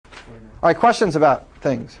All right, questions about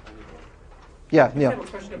things? Yeah, Neil. I have a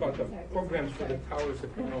question about the programs for the towers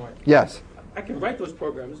of Hanoi. Yes. I can write those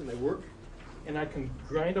programs and they work, and I can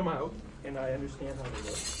grind them out, and I understand how they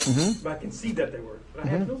work. Mm-hmm. But I can see that they work. But I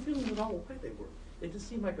have no feeling at all why they work. They just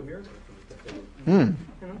seem like a miracle to me that they work. Mm.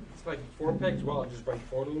 You know, it's like 4 pegs. Well, I'll just write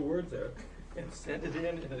 4 little words there and send it in,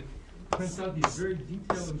 and it prints out these very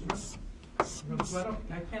detailed instructions. You know, so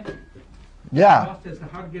I can't. Yeah. I'm lost as to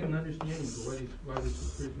how to get an understanding of why this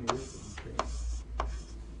subscription works.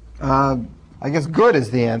 I guess good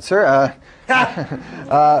is the answer.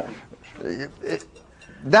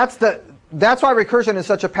 That's why recursion is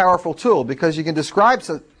such a powerful tool, because you can describe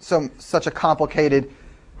such a complicated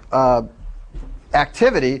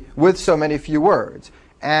activity with so many few words.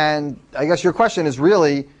 And I guess your question is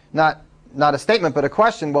really not a statement, but a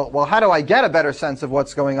question. Well, how do I get a better sense of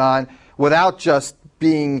what's going on without just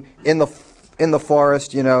being in the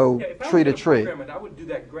forest, you know, tree to tree? I would do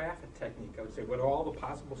that graphing technique. I would say, what are all the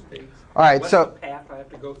possible states? All right, What's so the path I have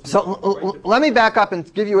to go through? So let me back up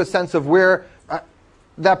and give you a sense of where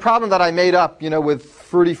that problem that I made up, you know, with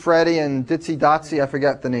Fruity Freddy and Ditsy Dotsy, I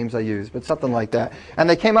forget the names I used, but something like that. And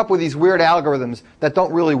they came up with these weird algorithms that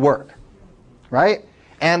don't really work, right?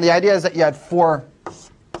 And the idea is that you had four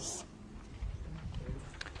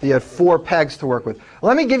pegs to work with.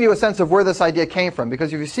 Let me give you a sense of where this idea came from,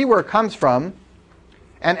 because if you see where it comes from,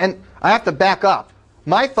 and I have to back up.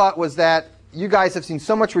 My thought was that you guys have seen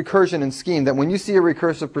so much recursion in Scheme that when you see a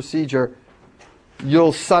recursive procedure,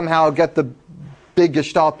 you'll somehow get the big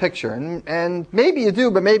Gestalt picture. And maybe you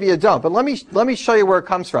do, but maybe you don't. But let me show you where it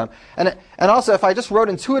comes from. And also, if I just wrote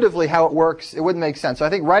intuitively how it works, it wouldn't make sense. So I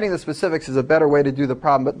think writing the specifics is a better way to do the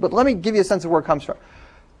problem. But let me give you a sense of where it comes from.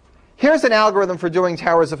 Here's an algorithm for doing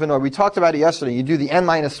towers of Hanoi. We talked about it yesterday. You do the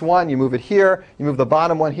n-1, you move it here, you move the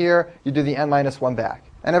bottom one here, you do the n-1 back.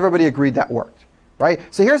 And everybody agreed that worked. Right?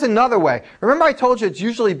 So here's another way. Remember I told you it's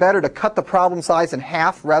usually better to cut the problem size in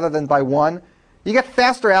half rather than by 1? You get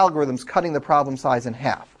faster algorithms cutting the problem size in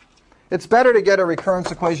half. It's better to get a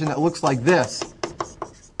recurrence equation that looks like this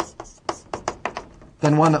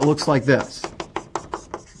than one that looks like this.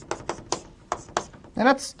 And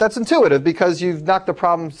that's intuitive, because you've knocked the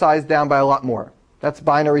problem size down by a lot more. That's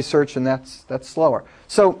binary search, and that's slower.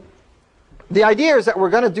 So the idea is that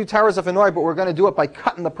we're going to do towers of Hanoi, but we're going to do it by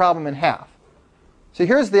cutting the problem in half. So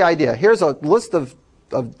here's the idea. Here's a list of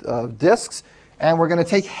disks, and we're going to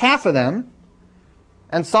take half of them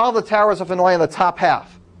and solve the towers of Hanoi in the top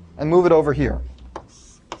half and move it over here.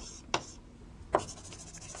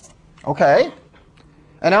 Okay.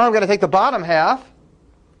 And now I'm going to take the bottom half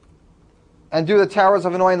and do the towers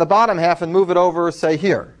of Hanoi in the bottom half and move it over, say,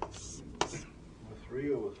 here. With 3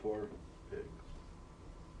 or with 4 pegs?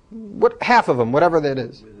 What, half of them, whatever that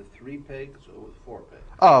is. With the 3 pegs or with 4 pegs?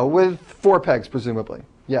 Oh, with 4 pegs, presumably.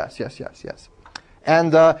 Yes.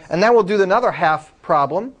 And then we'll do another half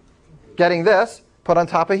problem, getting this put on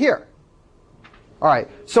top of here. All right,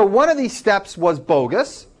 so one of these steps was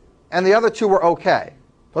bogus, and the other 2 were OK.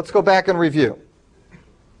 Let's go back and review.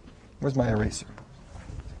 Where's my eraser?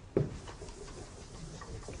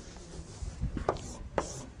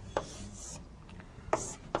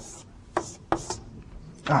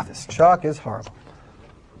 This chalk is horrible.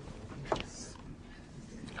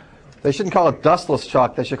 They shouldn't call it dustless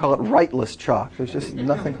chalk. They should call it rightless chalk. There's just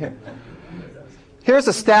nothing here. Here's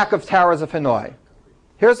a stack of towers of Hanoi.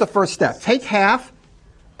 Here's the first step. Take half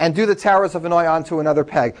and do the towers of Hanoi onto another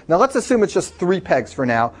peg. Now let's assume it's just 3 pegs for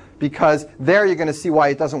now, because there you're going to see why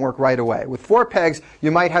it doesn't work right away. With 4 pegs,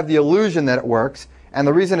 you might have the illusion that it works, and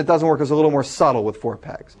the reason it doesn't work is a little more subtle with 4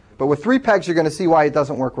 pegs. But with 3 pegs, you're going to see why it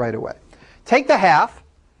doesn't work right away. Take the half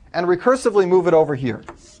and recursively move it over here.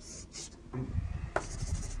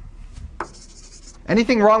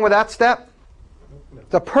 Anything wrong with that step?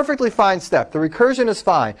 It's a perfectly fine step. The recursion is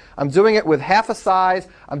fine. I'm doing it with half a size.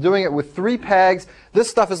 I'm doing it with 3 pegs. This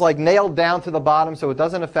stuff is like nailed down to the bottom, so it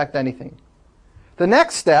doesn't affect anything. The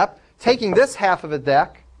next step, taking this half of a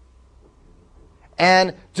deck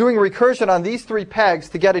and doing recursion on these 3 pegs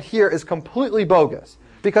to get it here, is completely bogus,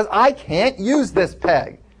 because I can't use this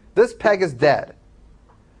peg. This peg is dead.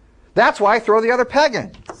 That's why I throw the other peg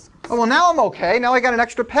in. Oh, well, now I'm OK. Now I got an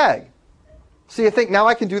extra peg. So you think now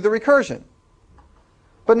I can do the recursion.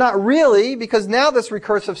 But not really, because now this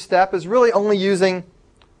recursive step is really only using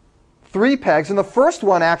 3 pegs. And the first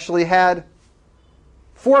one actually had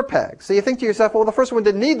 4 pegs. So you think to yourself, well, the first one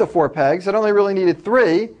didn't need the 4 pegs. It only really needed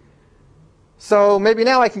 3. So maybe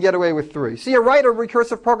now I can get away with 3. So you write a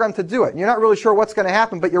recursive program to do it. And you're not really sure what's going to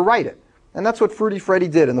happen, but you write it. And that's what Fruity Freddy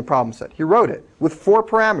did in the problem set. He wrote it with 4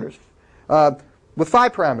 parameters, with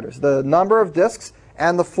 5 parameters, the number of disks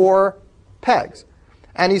and the 4 pegs.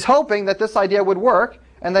 And he's hoping that this idea would work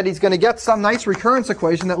and that he's going to get some nice recurrence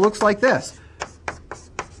equation that looks like this.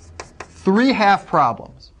 3 half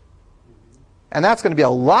problems. And that's going to be a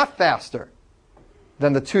lot faster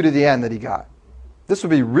than the 2 to the n that he got. This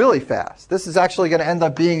would be really fast. This is actually going to end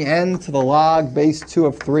up being n to the log base 2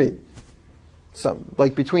 of 3. So,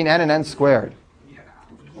 like between n and n squared. Yeah,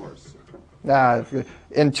 of course.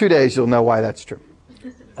 In 2 days, you'll know why that's true.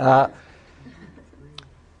 The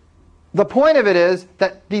point of it is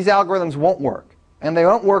that these algorithms won't work. And they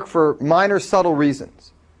won't work for minor, subtle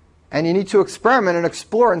reasons. And you need to experiment and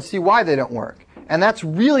explore and see why they don't work. And that's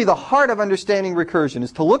really the heart of understanding recursion,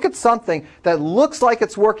 is to look at something that looks like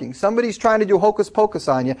it's working. Somebody's trying to do hocus pocus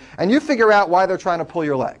on you, and you figure out why they're trying to pull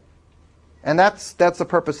your leg. And that's the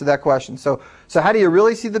purpose of that question. So how do you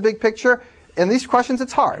really see the big picture? In these questions,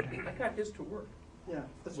 it's hard. I got his to work. Yeah.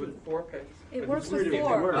 With 4 pegs. It works with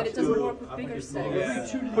 4, but it doesn't work with bigger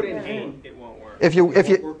sets. Put in 8, it won't work.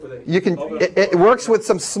 It works with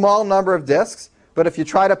some small number of disks, but if you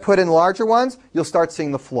try to put in larger ones, you'll start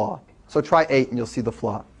seeing the flaw. So try 8 and you'll see the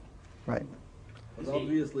flaw. Right. But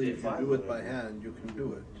obviously, if you do it by hand, you can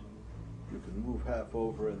do it. You can move half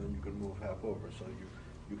over and then you can move half over. So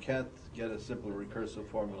you can't get a simple recursive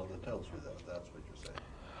formula that tells you that. That's what you're saying.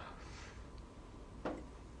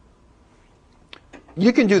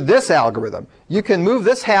 You can do this algorithm. You can move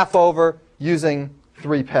this half over using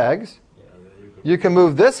 3 pegs. You can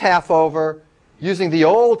move this half over using the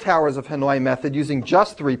old Towers of Hanoi method, using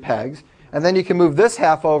just 3 pegs. And then you can move this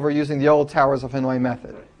half over using the old Towers of Hanoi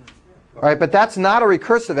method. All right, but that's not a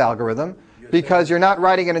recursive algorithm because you're not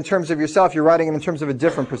writing it in terms of yourself. You're writing it in terms of a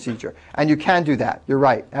different procedure. And you can do that. You're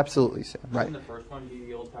right. Absolutely, Sam. Right. Shouldn't the first one be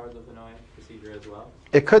the old Towers of Hanoi procedure as well?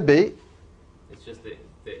 It could be. It's just that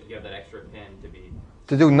you have that extra pin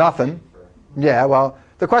to do nothing. Yeah, well,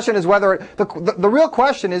 the question is whether the real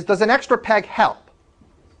question is, does an extra peg help?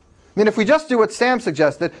 I mean, if we just do what Sam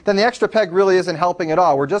suggested, then the extra peg really isn't helping at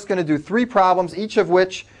all. We're just going to do 3 problems, each of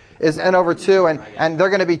which is n over 2, and they're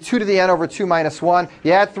going to be 2 to the n over 2 minus 1.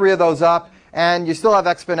 You add 3 of those up, and you still have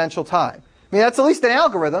exponential time. I mean, that's at least an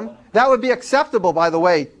algorithm. That would be acceptable, by the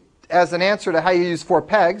way, as an answer to how you use 4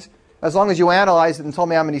 pegs. As long as you analyzed it and told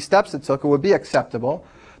me how many steps it took, it would be acceptable.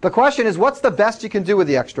 The question is, what's the best you can do with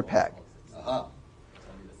the extra peg?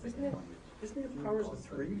 Isn't it powers of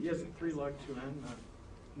 3? Yes, 3 log 2n,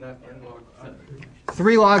 not n log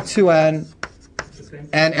 3 log 2n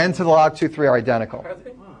and n to the log 2, 3 are identical. Are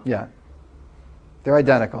they? Yeah. They're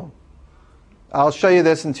identical. I'll show you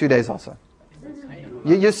this in 2 days also.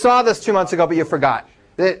 You saw this 2 months ago, but you forgot.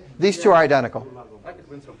 These 2 are identical. I could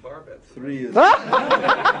win some bar bets. 3 is...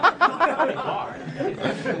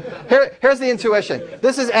 Here's the intuition.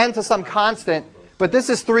 This is n to some constant, but this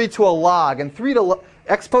is 3 to a log. And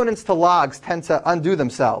exponents to logs tend to undo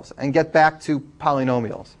themselves and get back to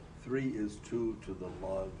polynomials. 3 is 2 to the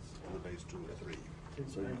logs to the base 2 of 3.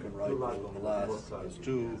 So you can write the last is 2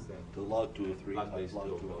 to the log 2 of 3 times log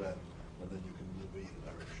 2 of n, and then you can move either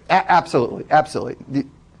direction. Absolutely, absolutely.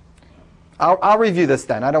 I'll review this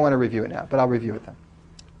then. I don't want to review it now, but I'll review it then.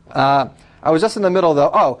 I was just in the middle, though.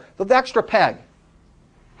 Oh, the extra peg.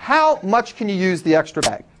 How much can you use the extra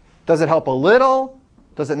peg? Does it help a little?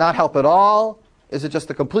 Does it not help at all? Is it just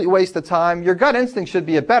a complete waste of time? Your gut instinct should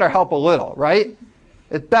be it better help a little, right?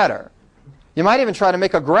 It's better. You might even try to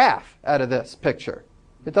make a graph out of this picture.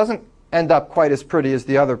 It doesn't end up quite as pretty as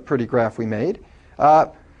the other pretty graph we made.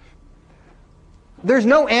 There's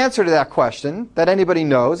no answer to that question that anybody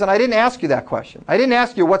knows, and I didn't ask you that question. I didn't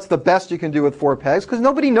ask you what's the best you can do with 4 pegs, because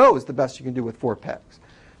nobody knows the best you can do with 4 pegs.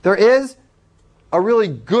 There is a really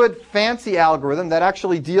good fancy algorithm that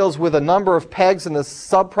actually deals with a number of pegs in the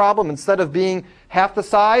subproblem. Instead of being half the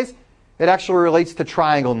size, it actually relates to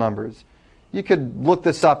triangle numbers. You could look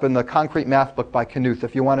this up in the Concrete Math book by Knuth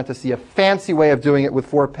if you wanted to see a fancy way of doing it with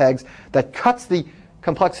 4 pegs that cuts the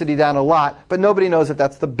complexity down a lot, but nobody knows if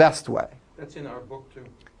that's the best way. That's in our book, too.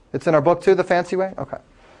 It's in our book, too, the fancy way? Okay.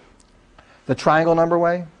 The triangle number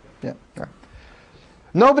way? Yeah. All right.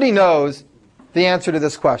 Nobody knows the answer to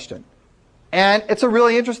this question. And it's a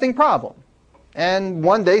really interesting problem. And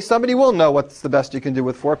one day somebody will know what's the best you can do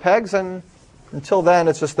with 4 pegs, and until then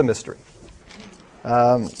it's just a mystery.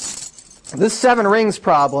 This 7 rings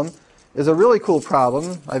problem is a really cool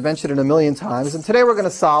problem. I've mentioned it a million times. And today we're going to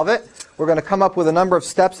solve it. We're going to come up with a number of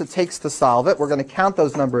steps it takes to solve it. We're going to count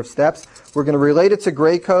those number of steps. We're going to relate it to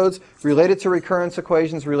gray codes, relate it to recurrence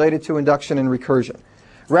equations, relate it to induction and recursion.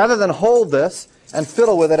 Rather than hold this and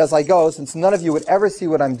fiddle with it as I go, since none of you would ever see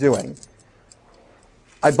what I'm doing,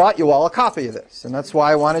 I bought you all a copy of this, and that's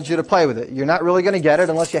why I wanted you to play with it. You're not really going to get it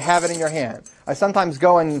unless you have it in your hand. I sometimes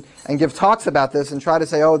go and give talks about this and try to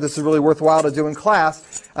say, oh, this is really worthwhile to do in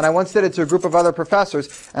class. And I once did it to a group of other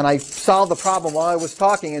professors, and I solved the problem while I was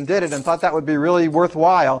talking and did it and thought that would be really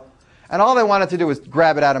worthwhile. And all they wanted to do was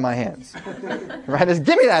grab it out of my hands. Right? Just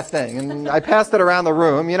give me that thing. And I passed it around the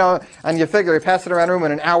room, you know, and you figure you pass it around the room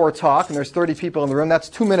in an hour talk, and there's 30 people in the room. That's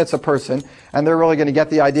 2 minutes a person, and they're really going to get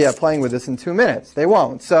the idea of playing with this in 2 minutes. They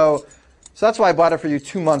won't. So that's why I bought it for you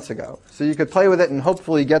 2 months ago. So you could play with it and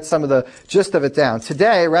hopefully get some of the gist of it down.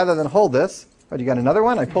 Today, rather than hold this, oh, you got another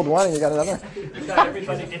one? I pulled one and you got another? Not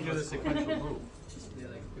everybody can do the sequential move.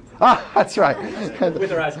 Ah, that's right. With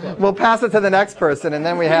their eyes closed. We'll pass it to the next person, and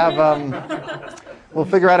then we have, we'll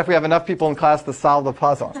figure out if we have enough people in class to solve the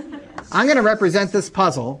puzzle. I'm going to represent this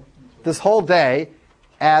puzzle this whole day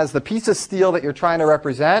as the piece of steel that you're trying to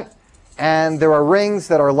represent, and there are rings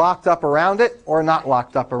that are locked up around it or not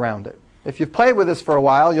locked up around it. If you've played with this for a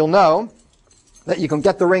while, you'll know that you can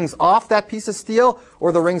get the rings off that piece of steel,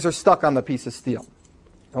 or the rings are stuck on the piece of steel.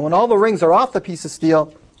 And when all the rings are off the piece of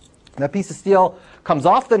steel, that piece of steel comes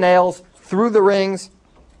off the nails, through the rings,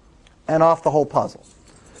 and off the whole puzzle.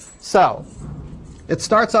 So, it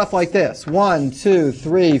starts off like this. 1, 2,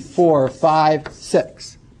 3, 4, 5,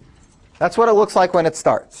 6. That's what it looks like when it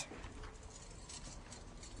starts.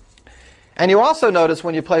 And you also notice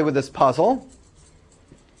when you play with this puzzle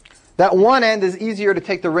that one end is easier to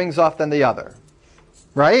take the rings off than the other.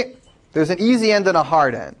 Right? There's an easy end and a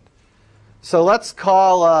hard end. So let's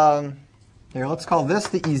call, let's call this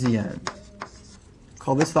the easy end.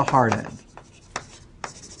 Call this the hard end.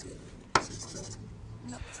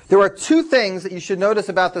 There are two things that you should notice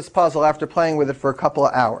about this puzzle after playing with it for a couple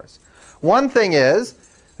of hours. One thing is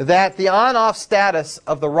that the on-off status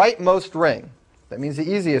of the rightmost ring, that means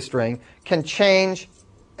the easiest ring, can change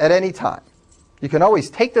at any time. You can always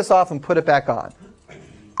take this off and put it back on.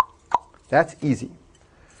 That's easy.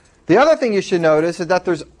 The other thing you should notice is that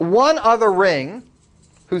there's one other ring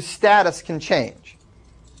whose status can change.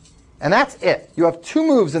 And that's it. You have two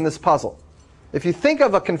moves in this puzzle. If you think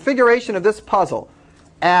of a configuration of this puzzle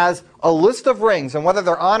as a list of rings and whether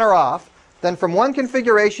they're on or off, then from one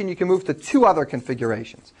configuration you can move to two other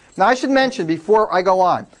configurations. Now I should mention before I go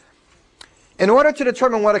on, in order to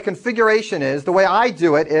determine what a configuration is, the way I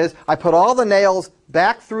do it is I put all the nails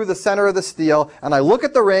back through the center of the steel and I look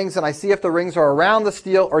at the rings and I see if the rings are around the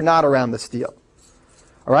steel or not around the steel.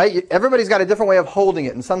 All right? Everybody's got a different way of holding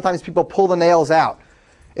it, and sometimes people pull the nails out.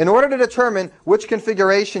 In order to determine which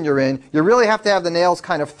configuration you're in, you really have to have the nails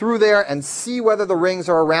kind of through there and see whether the rings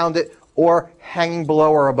are around it or hanging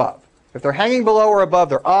below or above. If they're hanging below or above,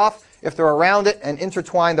 they're off. If they're around it and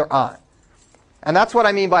intertwined, they're on. And that's what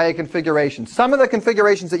I mean by a configuration. Some of the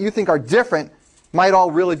configurations that you think are different might all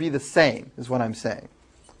really be the same, is what I'm saying.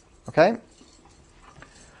 Okay?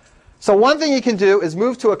 So one thing you can do is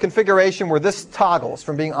move to a configuration where this toggles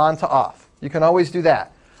from being on to off. You can always do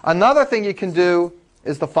that. Another thing you can do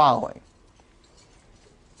is the following.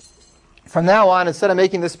 From now on, instead of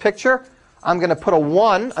making this picture, I'm going to put a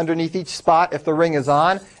 1 underneath each spot if the ring is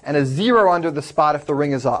on, and a 0 under the spot if the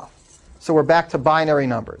ring is off. So we're back to binary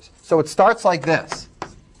numbers. So it starts like this.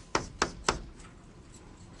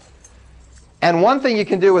 And one thing you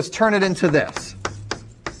can do is turn it into this.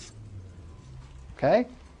 Okay?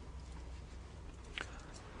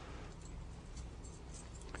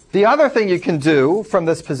 The other thing you can do from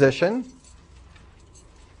this position,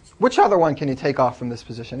 which other one can you take off from this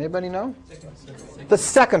position? Anybody know? The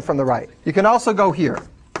second from the right. You can also go here.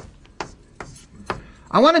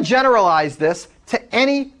 I want to generalize this to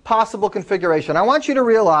any possible configuration. I want you to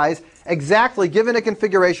realize exactly, given a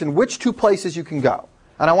configuration, which two places you can go.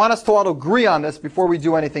 And I want us to all agree on this before we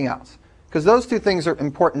do anything else, because those two things are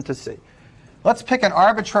important to see. Let's pick an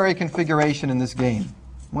arbitrary configuration in this game.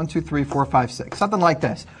 1, 2, 3, 4, 5, 6. Something like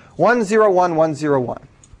this. 1, 0, 1, 1, 0, 1.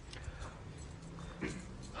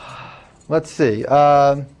 Let's see.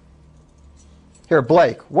 Here,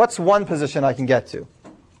 Blake, what's one position I can get to?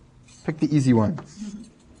 Pick the easy one.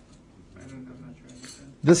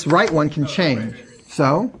 This right one can change.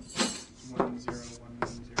 So? 1, 0, 1,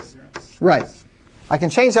 1, 0, 0. Right. I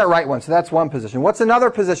can change that right one, so that's one position. What's another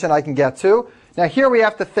position I can get to? Now here we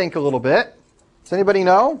have to think a little bit. Does anybody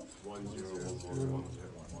know?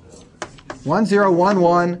 1, 0, 1,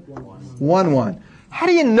 1, 1, 1. How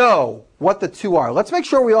do you know what the two are? Let's make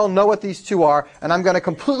sure we all know what these two are, and I'm going to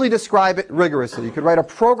completely describe it rigorously. You could write a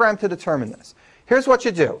program to determine this. Here's what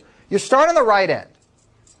you do. You start on the right end,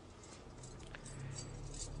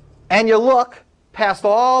 and you look past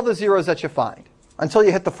all the zeros that you find until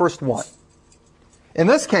you hit the first one. In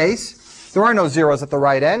this case, there are no zeros at the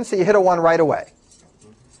right end, so you hit a 1 right away.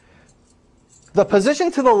 the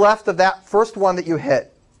position to the left of that first one that you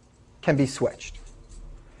hit can be switched.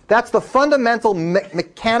 That's the fundamental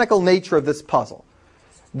mechanical nature of this puzzle.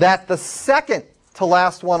 That the second to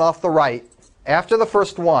last one off the right, after the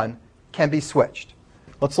first one, can be switched.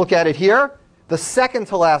 Let's look at it here. The second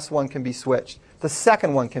to last one can be switched. The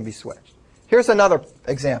second one can be switched. Here's another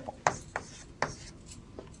example.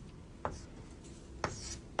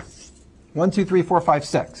 1, 2, 3, 4, 5,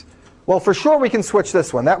 6. Well, for sure we can switch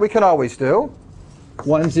this one. That we can always do.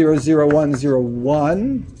 1, 0, 0, 1, 0,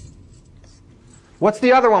 1. What's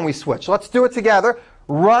the other one we switch? Let's do it together.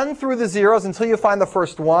 Run through the zeros until you find the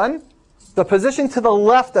first one. The position to the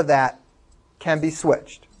left of that can be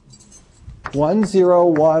switched. 1, 0,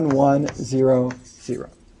 1, 1, 0, 0.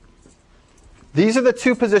 These are the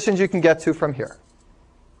two positions you can get to from here.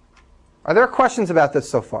 Are there questions about this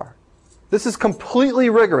so far? This is completely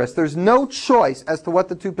rigorous. There's no choice as to what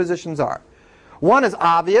the two positions are. One is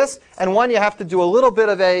obvious, and one you have to do a little bit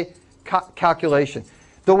of a calculation.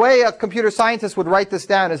 The way a computer scientist would write this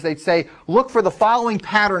down is they'd say, look for the following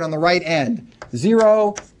pattern on the right end.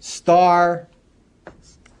 0, star,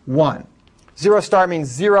 1. 0 star means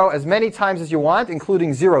 0 as many times as you want,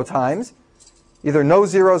 including 0 times. Either no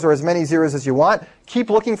zeros or as many zeros as you want. Keep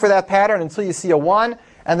looking for that pattern until you see a 1,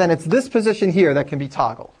 and then it's this position here that can be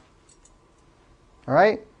toggled. All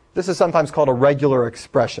right? This is sometimes called a regular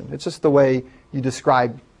expression. It's just the way you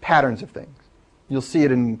describe patterns of things. You'll see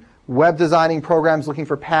it in web designing programs looking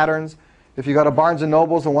for patterns. If you go to Barnes &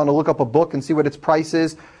 Nobles and want to look up a book and see what its price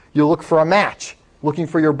is, you look for a match, looking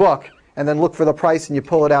for your book, and then look for the price and you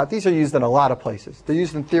pull it out. These are used in a lot of places. They're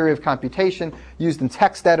used in theory of computation, used in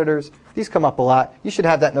text editors. These come up a lot. You should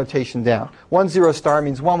have that notation down. 1 0 star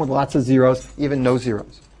means one with lots of zeros, even no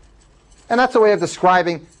zeros. And that's a way of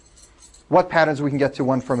describing what patterns we can get to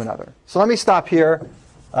one from another. So let me stop here.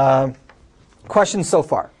 Questions so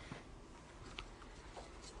far?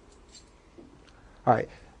 All right.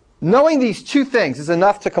 Knowing these two things is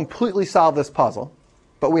enough to completely solve this puzzle,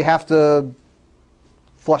 but we have to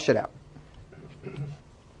flush it out.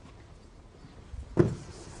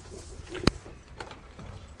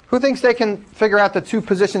 Who thinks they can figure out the two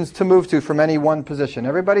positions to move to from any one position?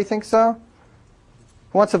 Everybody think so?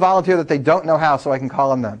 Who wants to volunteer that they don't know how so I can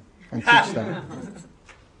call on them and teach them?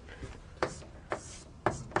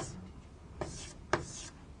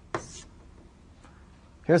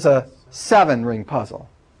 Here's a 7-ring puzzle.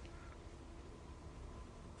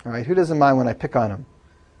 All right, who doesn't mind when I pick on them?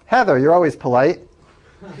 Heather, you're always polite.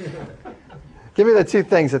 Give me the two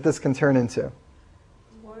things that this can turn into.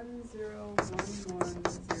 1 0 1 1 0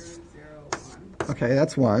 0 1. Okay,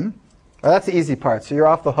 that's one. Oh, that's the easy part, so you're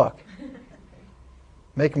off the hook.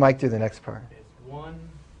 Make Mike do the next part. It's 1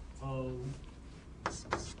 0 0. That's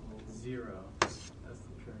the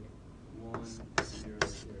trick. 1 0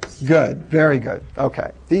 0. Good, very good.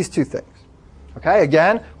 Okay, these two things. Okay,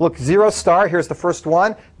 again, look, 0 star, here's the first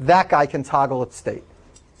one. That guy can toggle its state.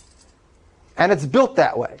 And it's built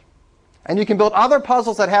that way. And you can build other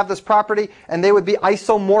puzzles that have this property, and they would be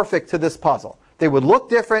isomorphic to this puzzle. They would look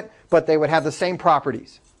different, but they would have the same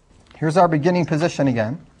properties. Here's our beginning position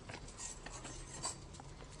again.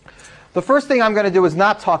 The first thing I'm going to do is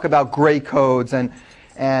not talk about gray codes and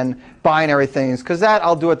binary things, because that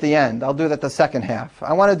I'll do at the end. I'll do that the second half.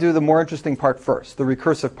 I want to do the more interesting part first, the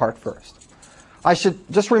recursive part first. I should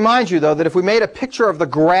just remind you, though, that if we made a picture of the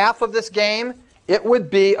graph of this game, it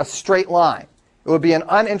would be a straight line. It would be an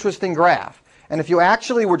uninteresting graph. And if you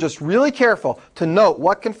actually were just really careful to note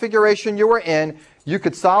what configuration you were in, you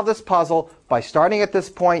could solve this puzzle by starting at this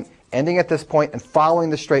point, ending at this point, and following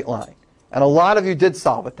the straight line. And a lot of you did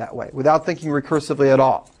solve it that way, without thinking recursively at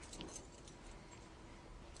all.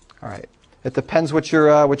 All right. It depends what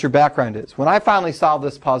your background is. When I finally solved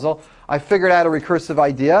this puzzle, I figured out a recursive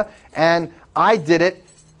idea, and I did it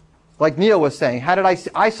like Neil was saying. How did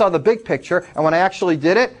I saw the big picture, and when I actually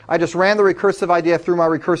did it, I just ran the recursive idea through my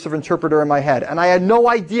recursive interpreter in my head. And I had no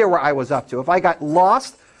idea where I was up to. If I got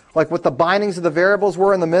lost, like what the bindings of the variables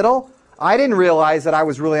were in the middle, I didn't realize that I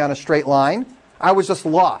was really on a straight line. I was just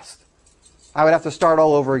lost. I would have to start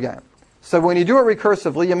all over again. So when you do it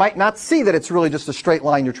recursively, you might not see that it's really just a straight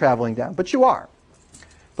line you're traveling down, but you are.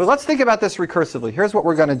 But let's think about this recursively. Here's what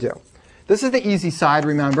we're going to do. This is the easy side,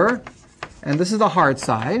 remember, and this is the hard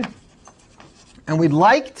side. And we'd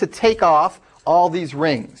like to take off all these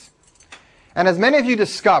rings. And as many of you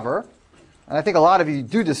discover, and I think a lot of you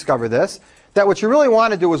do discover this, that what you really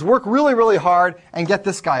want to do is work really, really hard and get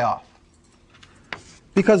this guy off.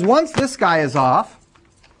 Because once this guy is off,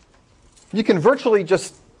 you can virtually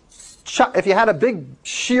just chop. If you had a big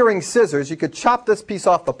shearing scissors, you could chop this piece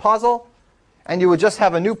off the puzzle, and you would just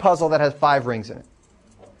have a new puzzle that has 5 rings in it.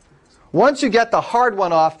 Once you get the hard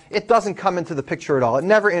one off, it doesn't come into the picture at all. It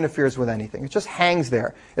never interferes with anything. It just hangs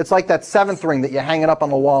there. It's like that 7th ring that you hang it up on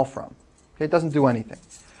the wall from. Okay, it doesn't do anything.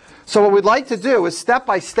 So what we'd like to do is step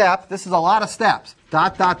by step, this is a lot of steps,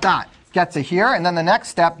 dot, dot, dot, get to here, and then the next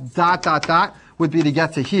step, dot, dot, dot, would be to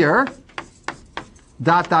get to here,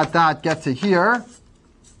 dot, dot, dot, get to here,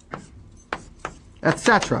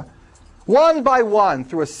 etc. One by one,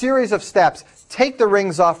 through a series of steps, take the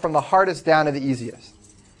rings off from the hardest down to the easiest.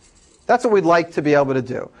 That's what we'd like to be able to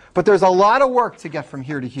do. But there's a lot of work to get from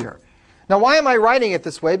here to here. Now, why am I writing it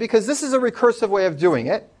this way? Because this is a recursive way of doing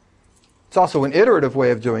it. It's also an iterative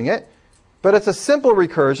way of doing it. But it's a simple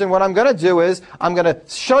recursion. What I'm going to do is I'm going to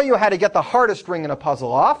show you how to get the hardest ring in a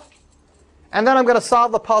puzzle off. And then I'm going to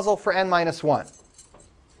solve the puzzle for n minus 1.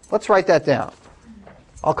 Let's write that down.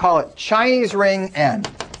 I'll call it Chinese ring n.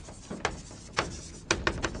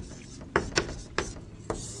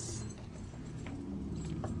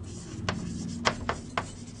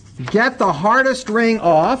 Get the hardest ring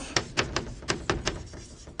off,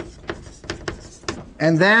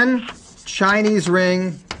 and then Chinese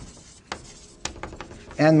ring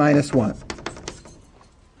n minus 1.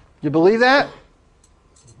 You believe that?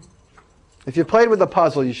 If you played with the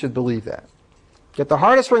puzzle, you should believe that. Get the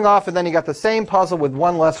hardest ring off, and then you got the same puzzle with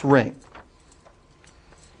one less ring.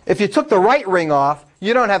 If you took the right ring off,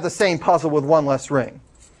 you don't have the same puzzle with one less ring.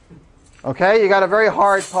 Okay, you got a very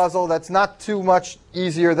hard puzzle that's not too much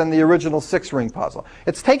easier than the original 6-ring puzzle.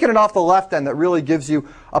 It's taking it off the left end that really gives you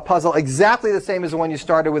a puzzle exactly the same as the one you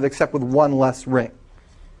started with, except with one less ring.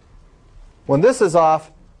 When this is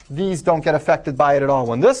off, these don't get affected by it at all.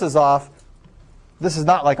 When this is off, this is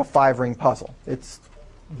not like a 5-ring puzzle. It's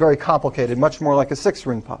very complicated, much more like a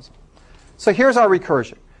 6-ring puzzle. So here's our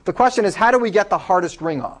recursion. The question is, how do we get the hardest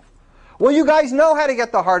ring off? Well, you guys know how to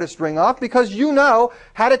get the hardest ring off because you know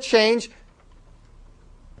how to change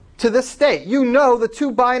to this state. You know the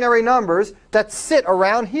 2 binary numbers that sit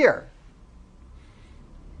around here.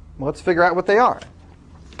 Well, let's figure out what they are.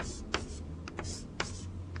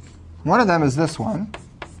 One of them is this one.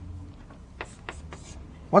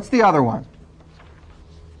 What's the other one?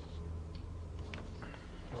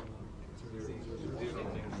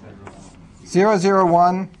 Zero, zero,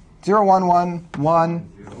 one, 0, 1, 1, 1.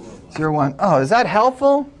 0, 1. Oh, is that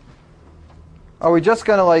helpful? Are we just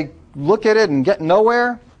going to like look at it and get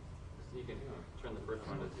nowhere? You can turn the first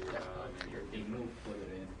one to 0 and you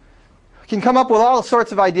can come up with all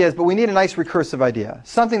sorts of ideas, but we need a nice recursive idea.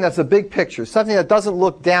 Something that's a big picture, something that doesn't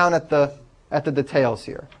look down at the details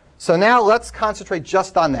here. So now let's concentrate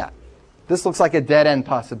just on that. This looks like a dead-end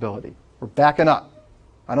possibility. We're backing up.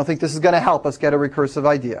 I don't think this is going to help us get a recursive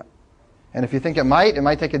idea. And if you think it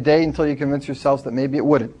might take a day until you convince yourselves that maybe it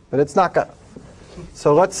wouldn't. But it's not going to.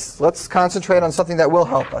 So let's concentrate on something that will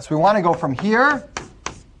help us. We want to go from here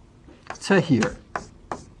to here.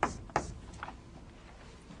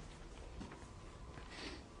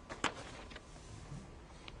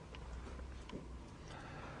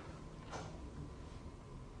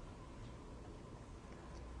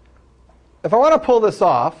 If I want to pull this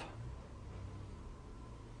off,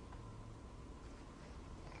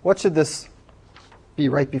 what should this be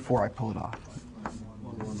right before I pull it off?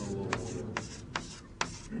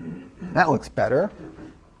 That looks better.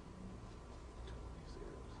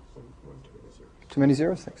 Too many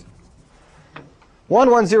zeros? Thanks. 1,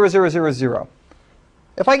 1, 0, 0, 0, 0.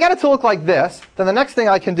 If I get it to look like this, then the next thing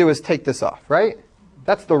I can do is take this off, right?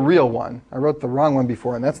 That's the real one. I wrote the wrong one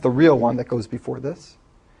before, and that's the real one that goes before this.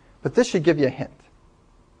 But this should give you a hint.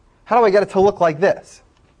 How do I get it to look like this?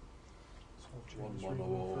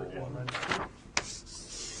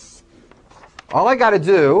 All I got to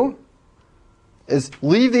do is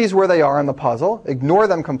leave these where they are in the puzzle, ignore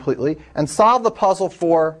them completely, and solve the puzzle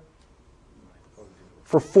for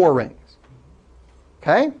 4 rings.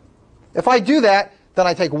 Okay? If I do that, then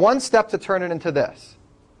I take one step to turn it into this.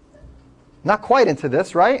 Not quite into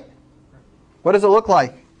this, right? What does it look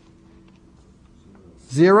like?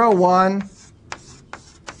 0, 1.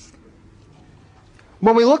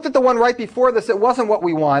 When we looked at the one right before this, it wasn't what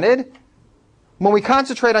we wanted. When we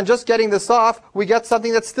concentrate on just getting this off, we get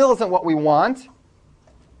something that still isn't what we want.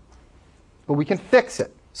 But we can fix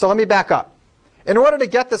it. So let me back up. In order to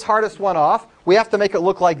get this hardest one off, we have to make it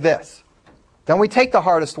look like this. Then we take the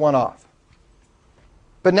hardest one off.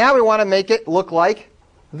 But now we want to make it look like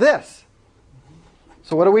this.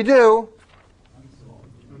 So what do?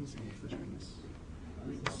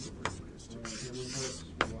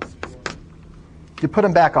 You put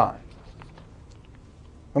them back on.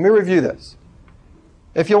 Let me review this.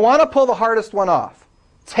 If you want to pull the hardest one off,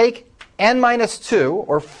 take n minus 2,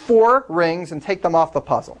 or 4 rings, and take them off the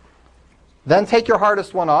puzzle. Then take your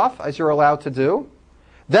hardest one off, as you're allowed to do.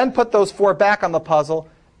 Then put those 4 back on the puzzle,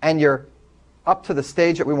 and you're up to the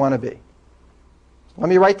stage that we want to be. Let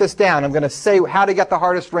me write this down. I'm going to say how to get the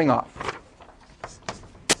hardest ring off.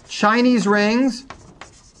 Chinese rings,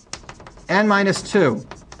 n minus 2.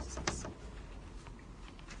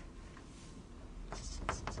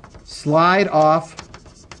 Slide off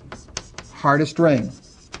hardest ring.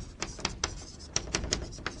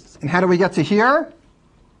 And how do we get to here?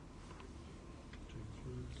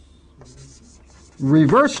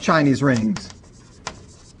 Reverse Chinese rings,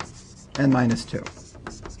 n minus 2.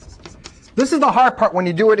 This is the hard part when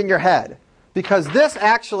you do it in your head, because this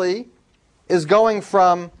actually is going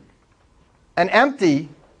from an empty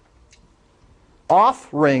off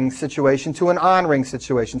ring situation to an on ring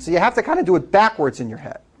situation. So you have to kind of do it backwards in your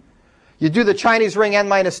head. You do the Chinese ring n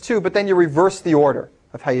minus 2, but then you reverse the order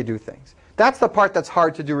of how you do things. That's the part that's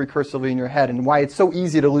hard to do recursively in your head and why it's so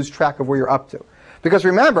easy to lose track of where you're up to. Because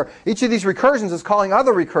remember, each of these recursions is calling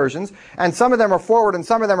other recursions, and some of them are forward and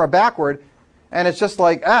some of them are backward, and it's just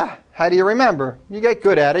like, how do you remember? You get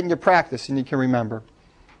good at it and you practice and you can remember.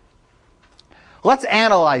 Let's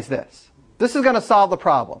analyze this. This is going to solve the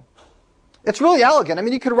problem. It's really elegant. I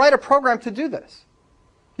mean, you could write a program to do this.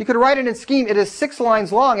 You could write it in Scheme. It is 6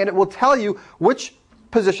 lines long, and it will tell you which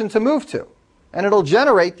position to move to. And it'll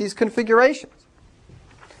generate these configurations.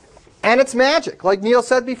 And it's magic, like Neil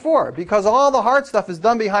said before, because all the hard stuff is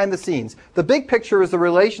done behind the scenes. The big picture is the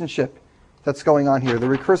relationship that's going on here, the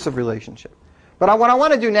recursive relationship. But what I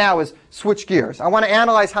want to do now is switch gears. I want to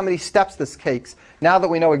analyze how many steps this takes now that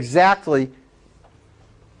we know exactly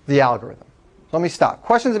the algorithm. Let me stop.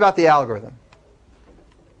 Questions about the algorithm?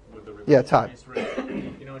 Yeah, Todd.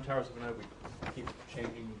 You know, in Towers of Night, we keep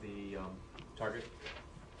changing the target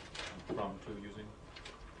from to using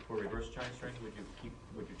for reverse Chinese string.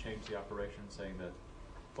 Would you change the operation, saying that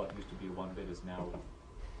what used to be a 1 bit is now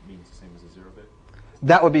means the same as a 0 bit?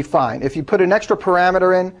 That would be fine. If you put an extra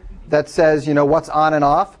parameter in that says, you know, what's on and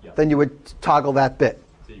off, then you would toggle that bit.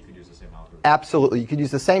 So you could use the same algorithm? Absolutely. You could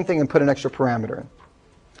use the same thing and put an extra parameter in.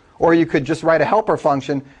 Or you could just write a helper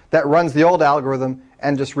function that runs the old algorithm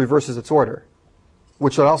and just reverses its order,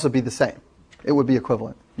 which would also be the same. It would be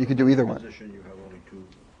equivalent. You could do either one. Position, you have only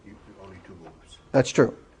two moves. That's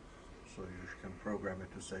true. So you can program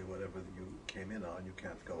it to say whatever you came in on, you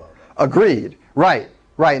can't go out on. Agreed. Right.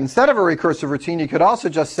 Right. Instead of a recursive routine, you could also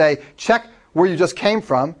just say, check where you just came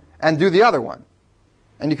from and do the other one.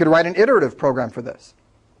 And you could write an iterative program for this.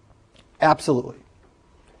 Absolutely.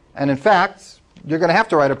 And in fact, you're going to have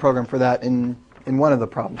to write a program for that in one of the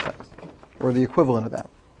problem sets, or the equivalent of that.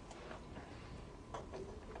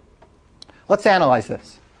 Let's analyze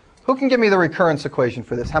this. Who can give me the recurrence equation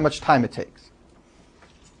for this? How much time it takes?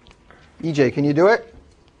 EJ, can you do it?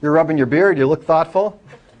 You're rubbing your beard. You look thoughtful.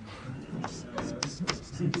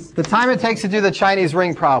 The time it takes to do the Chinese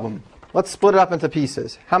ring problem. Let's split it up into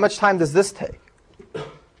pieces. How much time does this take?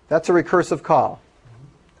 That's a recursive call.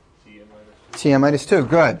 Tn minus 2.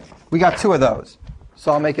 Good. We got 2 of those.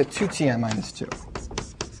 So I'll make it 2Tn minus 2.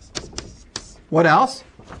 What else?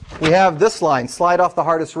 We have this line, slide off the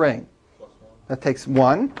hardest ring. That takes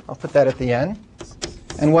 1. I'll put that at the end.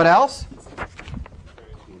 And what else?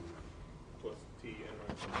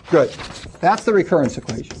 Good. That's the recurrence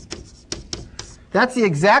equation. That's the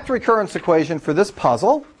exact recurrence equation for this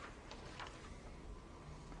puzzle.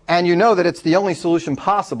 And you know that it's the only solution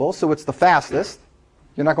possible, so it's the fastest.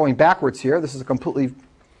 You're not going backwards here. This is a completely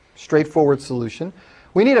straightforward solution.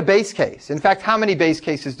 We need a base case. In fact, how many base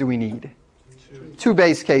cases do we need? 2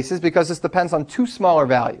 base cases, because this depends on 2 smaller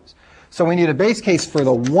values. So we need a base case for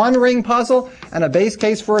the 1-ring puzzle and a base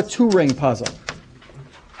case for a 2-ring puzzle.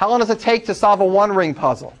 How long does it take to solve a 1-ring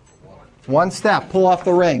puzzle? 1 step, pull off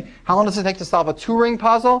the ring. How long does it take to solve a 2-ring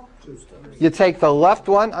puzzle? 2 steps. You take the left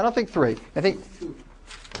one. I don't think 3. I think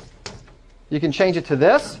you can change it to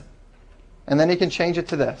this, and then you can change it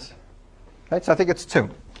to this. Right? So I think it's 2.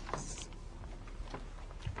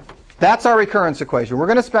 That's our recurrence equation. We're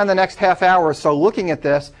going to spend the next half hour or so looking at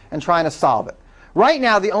this and trying to solve it. Right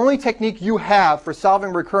now, the only technique you have for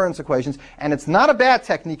solving recurrence equations, and it's not a bad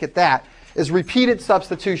technique at that, is repeated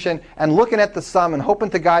substitution and looking at the sum and hoping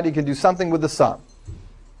to God you can do something with the sum.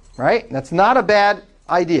 Right? That's not a bad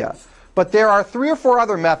idea. But there are 3 or 4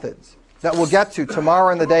 other methods that we'll get to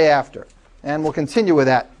tomorrow and the day after. And we'll continue with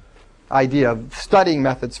that idea of studying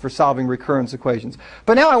methods for solving recurrence equations.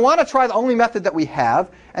 But now I want to try the only method that we have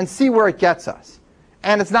and see where it gets us.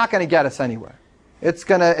 And it's not going to get us anywhere. It's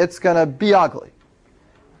going to be ugly.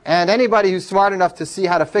 And anybody who's smart enough to see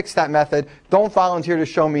how to fix that method, don't volunteer to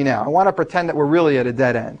show me now. I want to pretend that we're really at a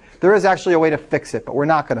dead end. There is actually a way to fix it, but we're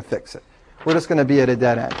not going to fix it. we're just going to be at a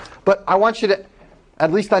dead end. But I want you to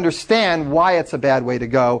at least understand why it's a bad way to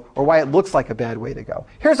go, or why it looks like a bad way to go.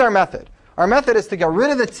 Here's our method. Our method is to get rid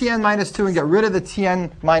of the Tn minus 2 and get rid of the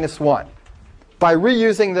Tn minus 1 by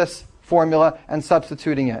reusing this formula and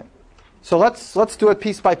substituting in. So let's do it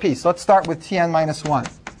piece by piece. Let's start with Tn minus 1.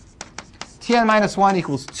 Tn minus 1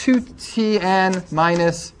 equals 2Tn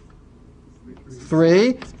minus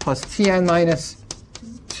 3 plus Tn minus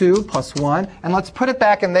 2 plus 1. And let's put it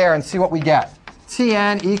back in there and see what we get.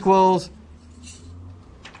 Tn equals,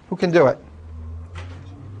 who can do it?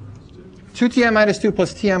 2Tn minus 2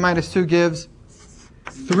 plus Tn minus 2 gives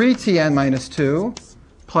 3Tn minus 2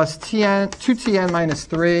 plus 2Tn minus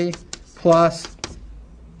 3 plus,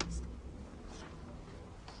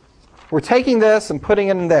 we're taking this and putting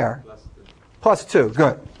it in there. Plus 2,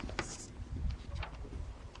 good.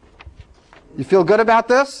 You feel good about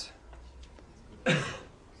this?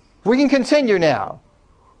 We can continue now.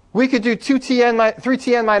 We could do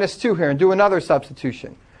 3Tn minus 2 here and do another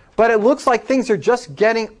substitution. But it looks like things are just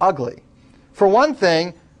getting ugly. For one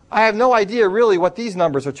thing, I have no idea really what these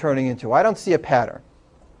numbers are turning into. I don't see a pattern.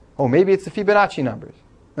 Oh, maybe it's the Fibonacci numbers.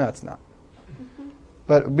 No, it's not.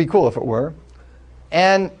 But it would be cool if it were.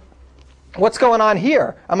 And what's going on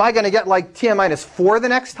here? Am I going to get like Tn minus 4 the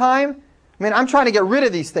next time? I mean, I'm trying to get rid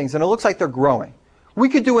of these things, and it looks like they're growing. We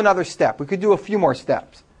could do another step. We could do a few more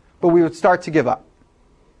steps. But we would start to give up.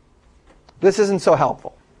 This isn't so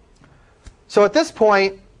helpful. So at this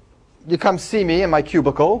point, you come see me in my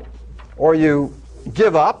cubicle, or you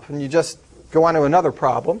give up and you just go on to another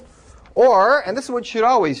problem. Or, and this is what you should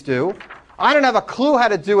always do, I don't have a clue how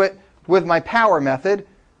to do it with my power method,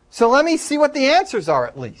 so let me see what the answers are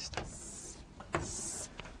at least.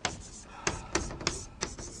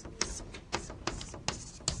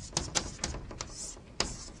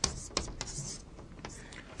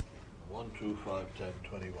 One, 2, 5, 10,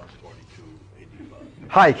 21, 42, 85.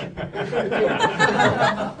 Hike.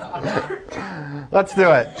 Let's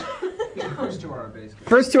do it. First two are our base case.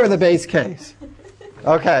 First two are the base case.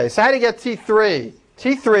 Okay, so how do you get T3?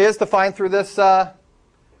 T3 is defined through this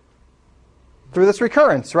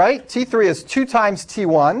recurrence, right? T3 is 2 times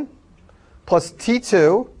T1 plus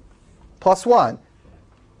T2 plus 1.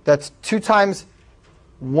 That's 2 times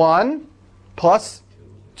 1 plus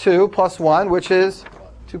 2 plus 1, which is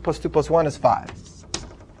 2 plus 2 plus 1 is 5.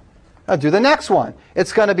 Now do the next one.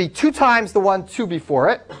 It's going to be 2 times the 1, 2 before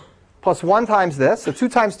it, plus 1 times this. So 2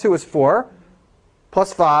 times 2 is 4,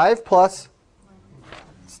 plus 5, plus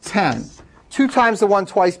 10. 2 times the 1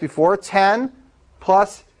 twice before, 10,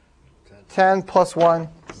 plus 10, plus 1.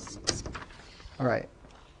 All right.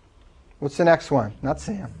 What's the next one? Not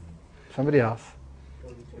Sam. Somebody else.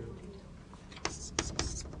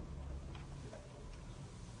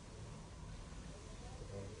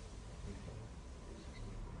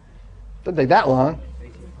 Didn't take that long.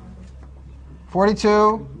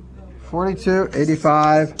 42, 42,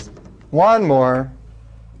 85. One more.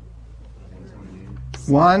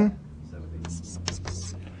 1.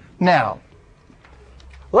 Now,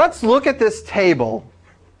 let's look at this table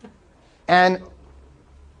and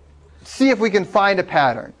see if we can find a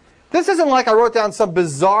pattern. This isn't like I wrote down some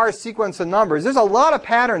bizarre sequence of numbers. There's a lot of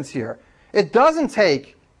patterns here. It doesn't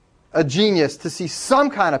take a genius to see some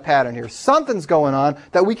kind of pattern here. Something's going on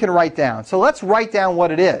that we can write down. So let's write down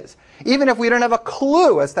what it is, even if we don't have a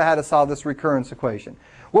clue as to how to solve this recurrence equation.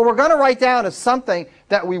 What we're going to write down is something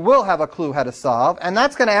that we will have a clue how to solve, and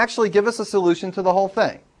that's going to actually give us a solution to the whole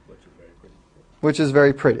thing. Which is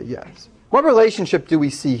very pretty, yes. What relationship do we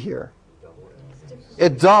see here?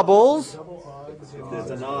 It doubles. If there's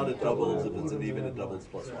an odd, it doubles. If it's an even, it doubles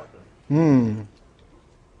plus 1.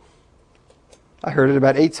 I heard it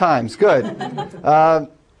about 8 times. Good.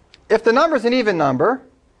 If the number's an even number,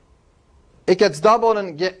 it gets doubled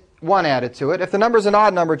and get 1 added to it. If the number's an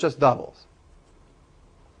odd number, it just doubles.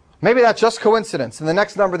 Maybe that's just coincidence, and the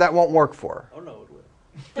next number that won't work for. Oh, no,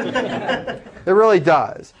 it will. It really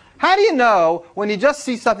does. How do you know when you just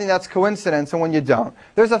see something that's coincidence and when you don't?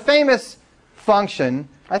 There's a famous function.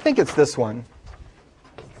 I think it's this one.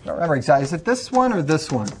 I don't remember exactly. Is it this one or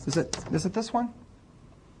this one? Is it this one?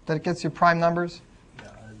 That it gets you prime numbers?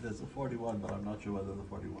 Yeah, there's a 41, but I'm not sure whether the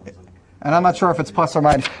 41 is. And I'm not sure if it's plus or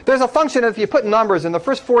minus. There's a function if you put numbers in, the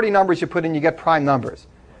first 40 numbers you put in, you get prime numbers.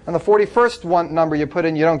 And the 41st number you put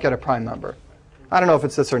in, you don't get a prime number. I don't know if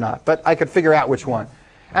it's this or not, but I could figure out which one.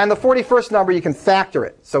 And the 41st number, you can factor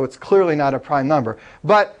it, so it's clearly not a prime number.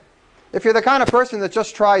 But if you're the kind of person that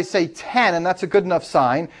just tries, say, 10, and that's a good enough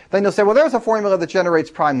sign, then you'll say, well, there's a formula that generates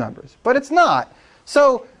prime numbers. But it's not.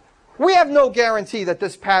 So we have no guarantee that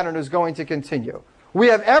this pattern is going to continue. We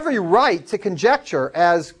have every right to conjecture,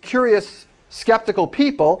 as curious, skeptical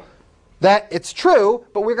people, that it's true,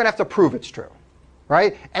 but we're going to have to prove it's true.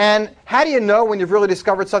 Right? And how do you know when you've really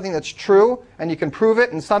discovered something that's true and you can prove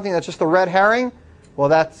it and something that's just a red herring?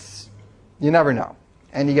 Well, you never know.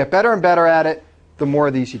 And you get better and better at it the more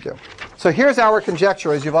of these you do. So here's our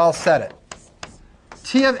conjecture as you've all said it.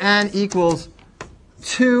 T of n equals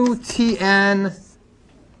 2Tn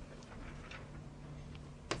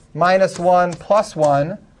minus 1 plus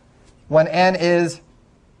 1 when n is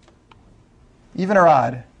even or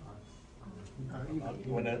odd?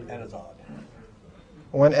 When n is odd.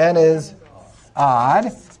 When n is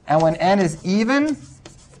odd. And when n is even,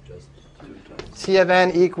 T of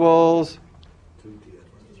n equals...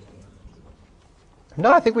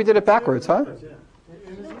 No, I think we did it backwards, huh?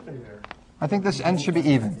 I think this n should be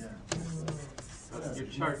even. Your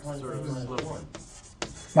chart sort of sloping.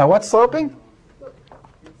 Now, what's sloping?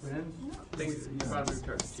 You're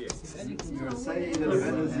saying that if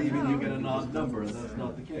n is even, you get an odd number, and that's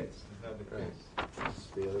not the case.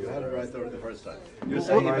 You had it right there the first time. You're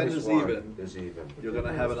saying if n is even, you're going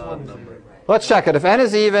to have an odd number. Let's check it. If n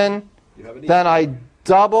is even, You have an then I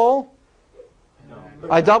double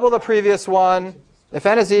the previous one. If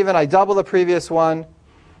n is even, I double the previous one.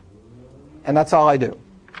 And that's all I do.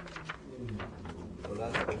 So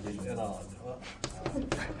that's going to be an odd.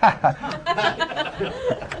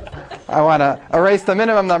 I want to erase the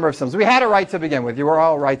minimum number of sums. We had it right to begin with. You were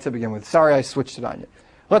all right to begin with. Sorry I switched it on you.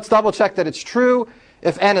 Let's double check that it's true.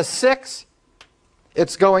 If n is 6,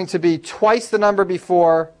 it's going to be twice the number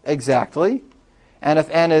before exactly. And if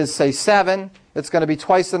n is, say, 7, it's going to be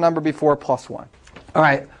twice the number before plus 1. All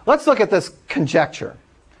right, let's look at this conjecture.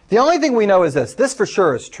 The only thing we know is this. This for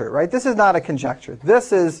sure is true, right? This is not a conjecture.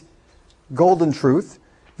 This is golden truth.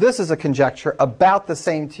 This is a conjecture about the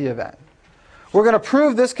same T of n. We're going to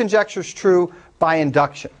prove this conjecture is true by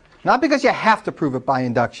induction. Not because you have to prove it by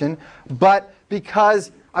induction, but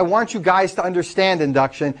because I want you guys to understand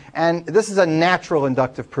induction, and this is a natural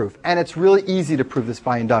inductive proof, and it's really easy to prove this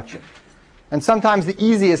by induction. And sometimes the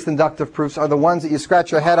easiest inductive proofs are the ones that you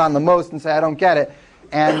scratch your head on the most and say, I don't get it,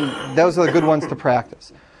 and those are the good ones to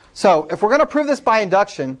practice. So if we're going to prove this by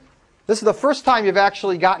induction, this is the first time you've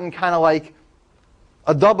actually gotten kind of like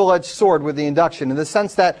a double-edged sword with the induction, in the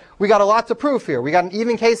sense that we got a lot to prove here. We got an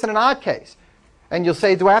even case and an odd case. And you'll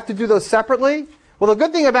say, do I have to do those separately? Well, the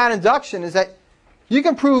good thing about induction is that you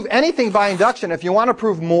can prove anything by induction. If you want to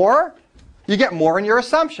prove more, you get more in your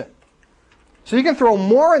assumption. So you can throw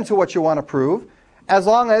more into what you want to prove as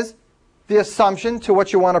long as the assumption to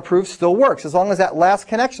what you want to prove still works, as long as that last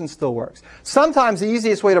connection still works. Sometimes the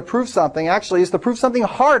easiest way to prove something actually is to prove something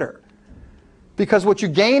harder, because what you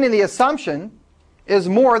gain in the assumption is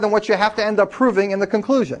more than what you have to end up proving in the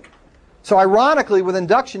conclusion. So ironically, with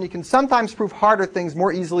induction, you can sometimes prove harder things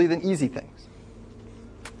more easily than easy things.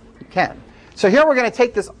 You can. So here we're going to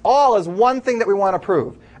take this all as one thing that we want to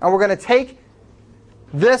prove. And we're going to take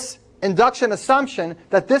this induction assumption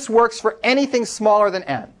that this works for anything smaller than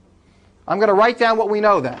n. I'm going to write down what we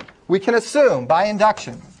know then. We can assume by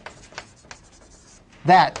induction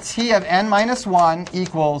that T of n minus 1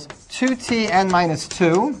 equals 2Tn minus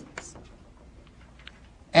 2.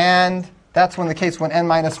 And that's when the case when n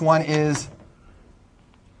minus 1 is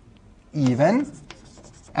even.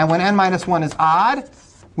 And when n minus 1 is odd,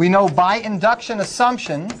 we know by induction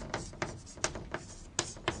assumption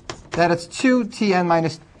that it's 2Tn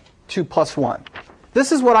minus 2 plus 1.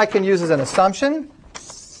 This is what I can use as an assumption.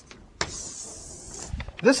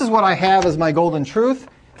 This is what I have as my golden truth.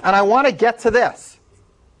 And I want to get to this.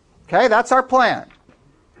 Okay, that's our plan.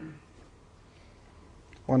 I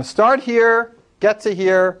want to start here, get to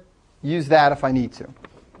here, use that if I need to.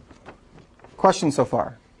 Questions so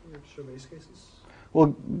far? Show base cases?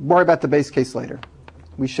 We'll worry about the base case later.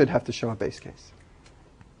 We should have to show a base case.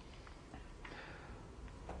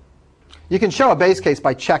 You can show a base case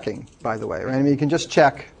by checking, by the way. Right? I mean, you can just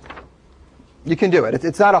check. You can do it.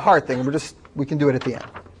 It's not a hard thing. We can do it at the end.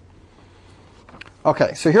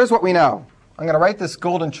 OK, so here's what we know. I'm going to write this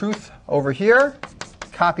golden truth over here,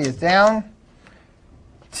 copy it down.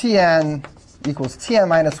 Tn equals Tn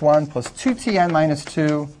minus 1 plus 2Tn minus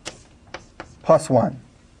 2 plus 1.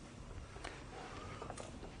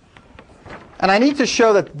 And I need to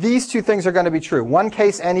show that these two things are going to be true. One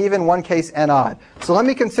case n even, one case n odd. So let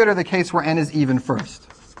me consider the case where n is even first.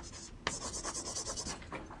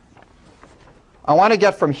 I want to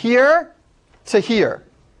get from here to here.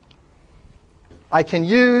 I can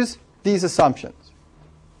use these assumptions.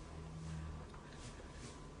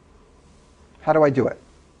 How do I do it?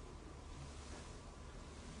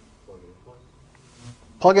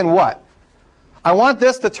 Plug in what? I want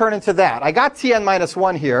this to turn into that. I got Tn minus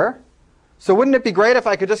 1 here. So wouldn't it be great if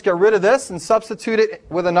I could just get rid of this and substitute it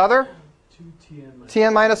with another?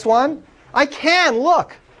 Tn minus 1? I can,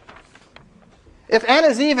 look. If n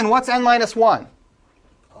is even, what's n minus 1?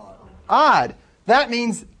 Odd. That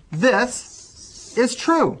means this is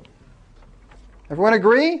true. Everyone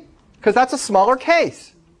agree? Because that's a smaller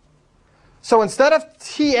case. So instead of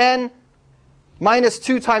Tn minus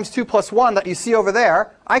 2 times 2 plus 1 that you see over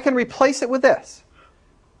there, I can replace it with this.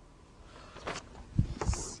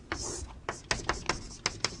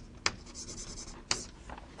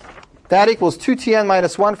 That equals 2Tn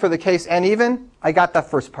minus 1 for the case n even. I got that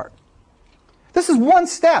first part. This is one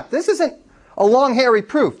step. This isn't a long, hairy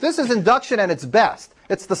proof. This is induction at its best.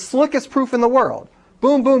 It's the slickest proof in the world.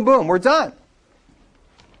 Boom, boom, boom. We're done.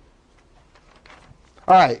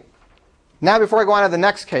 All right. Now before I go on to the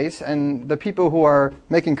next case, and the people who are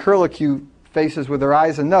making curlicue faces with their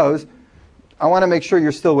eyes and nose, I want to make sure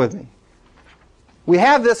you're still with me. We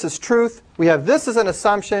have this as truth. We have this as an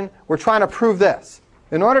assumption. We're trying to prove this.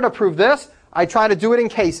 In order to prove this, I try to do it in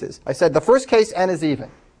cases. I said the first case, n is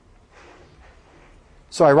even.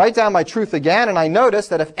 So I write down my truth again, and I notice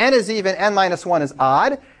that if n is even, n minus 1 is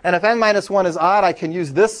odd. And if n minus 1 is odd, I can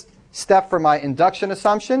use this step for my induction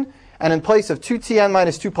assumption. And in place of 2Tn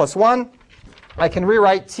minus 2 plus 1, I can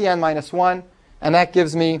rewrite Tn minus 1. And that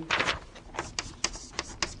gives me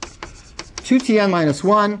 2Tn minus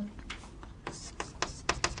 1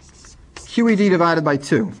 QED divided by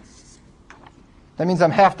 2. That means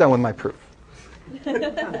I'm half done with my proof.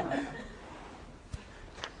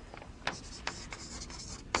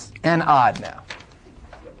 N odd now.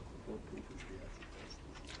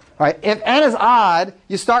 All right, if n is odd,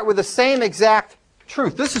 you start with the same exact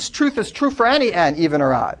truth. This is truth is true for any n, even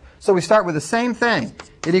or odd. So we start with the same thing.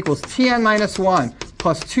 It equals Tn minus 1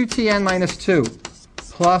 plus 2Tn minus 2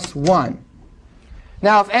 plus 1.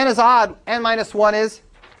 Now, if n is odd, n minus 1 is?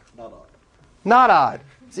 Not odd. Not odd.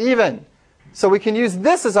 It's even. So we can use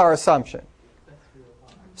this as our assumption.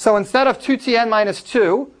 So instead of 2Tn minus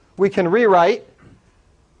 2, we can rewrite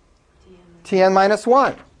Tn minus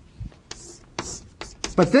 1.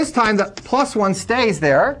 But this time the plus 1 stays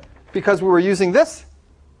there because we were using this.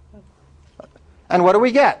 And what do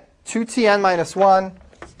we get? 2Tn minus 1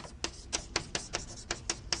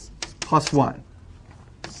 plus 1.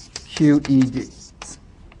 QED.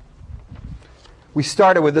 We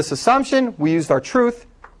started with this assumption. We used our truth.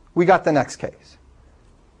 We got the next case.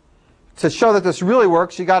 To show that this really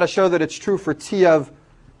works, you got to show that it's true for T of,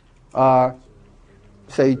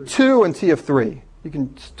 say, 2 and T of 3. You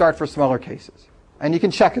can start for smaller cases. And you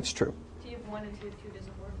can check it's true. T of 1 and T of 2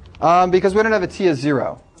 doesn't work? Because we don't have a T of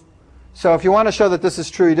 0. So if you want to show that this is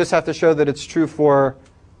true, you just have to show that it's true for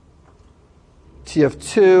T of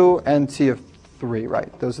 2 and T of 3,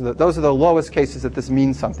 right? Those are the lowest cases that this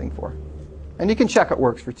means something for. And you can check it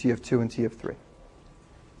works for T of 2 and T of 3.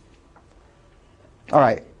 All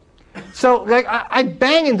right. So like, I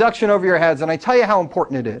bang induction over your heads, and I tell you how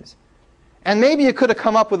important it is. And maybe you could have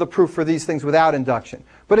come up with a proof for these things without induction.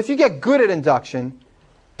 But if you get good at induction,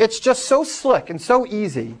 it's just so slick and so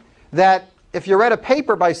easy that if you read a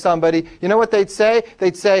paper by somebody, you know what they'd say?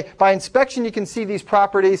 They'd say, by inspection you can see these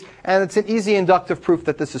properties, and it's an easy inductive proof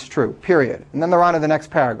that this is true, period. And then they're on to the next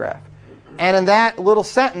paragraph. And in that little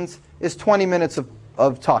sentence is 20 minutes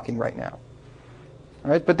of talking right now. All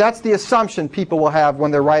right? But that's the assumption people will have when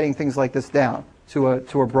they're writing things like this down to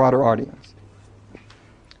a broader audience.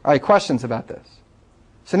 All right, questions about this?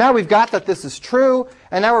 So now we've got that this is true,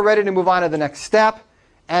 and now we're ready to move on to the next step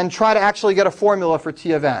and try to actually get a formula for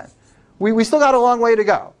T of n. We still got a long way to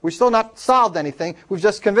go. We've still not solved anything. We've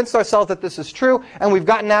just convinced ourselves that this is true, and we've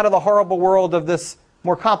gotten out of the horrible world of this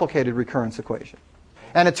more complicated recurrence equation.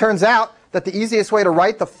 And it turns out that the easiest way to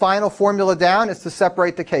write the final formula down is to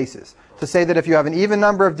separate the cases. To say that if you have an even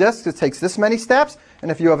number of disks, it takes this many steps,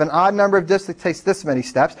 and if you have an odd number of disks, it takes this many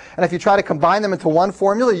steps. And if you try to combine them into one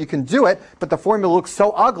formula, you can do it, but the formula looks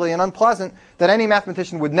so ugly and unpleasant that any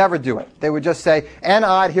mathematician would never do it. They would just say, n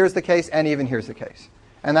odd, here's the case, n even, here's the case.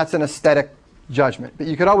 And that's an aesthetic judgment. But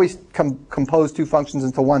you could always compose two functions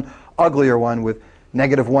into one uglier one with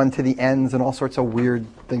 -1 to the n's and all sorts of weird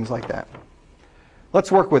things like that.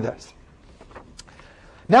 Let's work with this.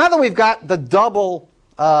 Now that we've got the double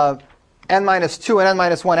n minus 2 and n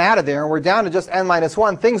minus 1 out of there, and we're down to just n minus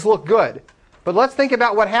 1, things look good. But let's think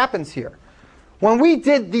about what happens here. When we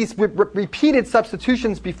did these repeated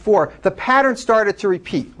substitutions before, the pattern started to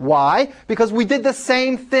repeat. Why? Because we did the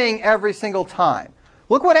same thing every single time.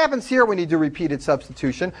 Look what happens here when you do repeated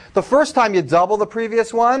substitution. The first time you double the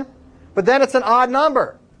previous one, but then it's an odd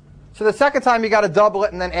number. So the second time you got to double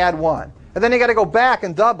it and then add 1. And then you got to go back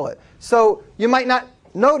and double it. So you might not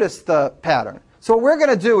notice the pattern. So what we're going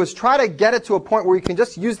to do is try to get it to a point where you can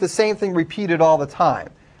just use the same thing repeated all the time.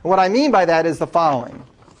 And what I mean by that is the following.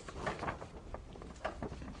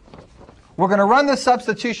 We're going to run this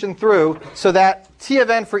substitution through so that t of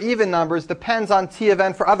n for even numbers depends on t of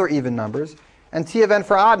n for other even numbers, and t of n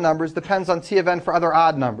for odd numbers depends on t of n for other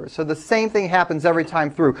odd numbers. So the same thing happens every time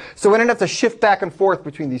through. So we don't have to shift back and forth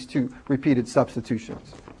between these two repeated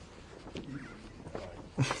substitutions.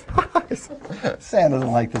 Sam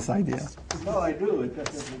doesn't like this idea. No, I do. It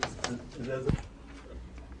doesn't.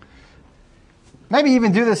 Maybe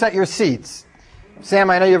even do this at your seats. Sam,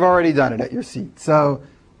 I know you've already done it at your seat. So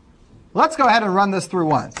let's go ahead and run this through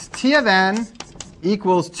once. T of n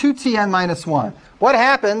equals 2tn minus 1. What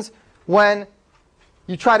happens when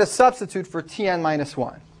you try to substitute for tn minus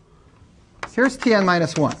 1? Here's tn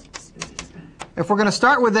minus 1. If we're going to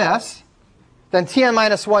start with this, then tn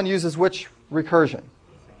minus 1 uses which recursion?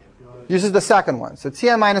 Uses the second one. So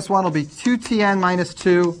tn minus 1 will be 2tn minus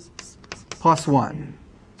 2 plus 1.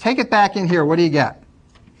 Take it back in here. What do you get?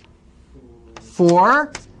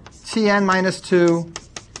 4tn minus 2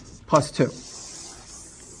 plus 2.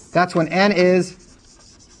 That's when n is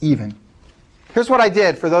even. Here's what I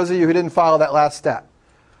did for those of you who didn't follow that last step.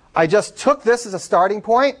 I just took this as a starting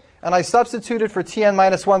point, and I substituted for tn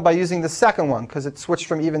minus 1 by using the second one, because it switched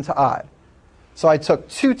from even to odd. So I took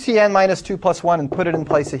 2tn minus 2 plus 1 and put it in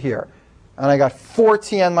place of here. And I got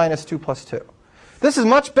 4tn minus 2 plus 2. This is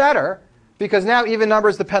much better, because now even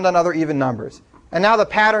numbers depend on other even numbers. And now the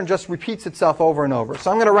pattern just repeats itself over and over. So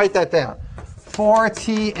I'm going to write that down.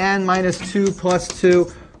 4tn minus 2 plus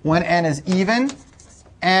 2 when n is even.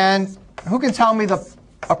 And who can tell me the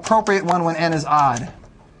appropriate one when n is odd?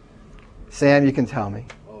 Sam, you can tell me.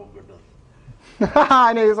 Oh, goodness.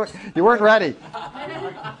 I knew you weren't ready.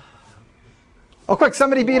 Oh, quick,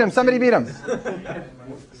 somebody beat him. Somebody beat him.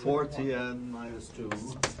 4tn minus 2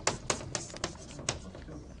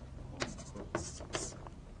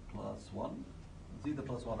 plus 1. It's either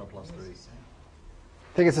plus 1 or plus 3.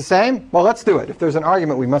 Think it's the same? Well, let's do it. If there's an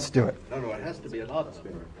argument, we must do it. No, it has to be an odd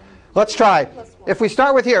number. Let's try. If we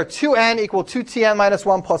start with here, 2n equal 2tn minus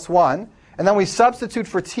 1 plus 1, and then we substitute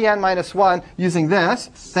for tn minus 1 using this,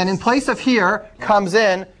 then in place of here comes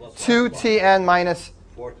in 2tn minus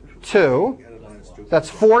 2. That's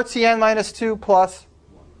 4tn minus 2 plus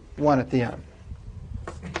 1 at the end.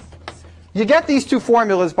 You get these two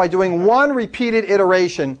formulas by doing one repeated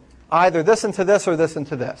iteration, either this into this or this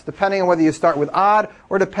into this, depending on whether you start with odd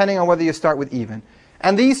or depending on whether you start with even.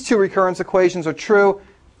 And these two recurrence equations are true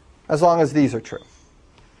as long as these are true.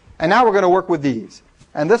 And now we're going to work with these.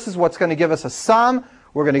 And this is what's going to give us a sum.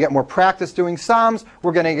 We're going to get more practice doing sums.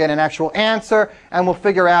 We're going to get an actual answer. And we'll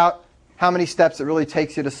figure out how many steps it really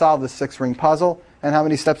takes you to solve this 6-ring puzzle, and how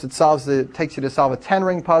many steps it takes you to solve a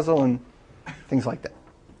 10-ring puzzle, and things like that.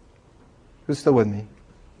 Who's still with me?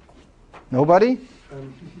 Nobody?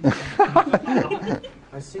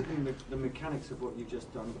 I see the mechanics of what you've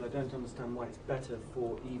just done, but I don't understand why it's better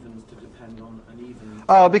for evens to depend on an even.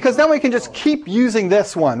 Oh, because then we can just keep using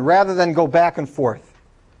this one rather than go back and forth.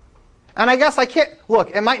 And I guess I can't,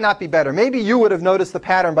 look, it might not be better. Maybe you would have noticed the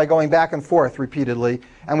pattern by going back and forth repeatedly,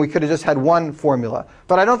 and we could have just had one formula.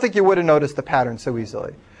 But I don't think you would have noticed the pattern so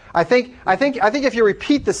easily. I think if you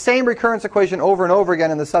repeat the same recurrence equation over and over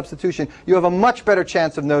again in the substitution, you have a much better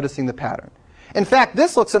chance of noticing the pattern. In fact,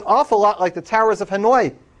 this looks an awful lot like the Towers of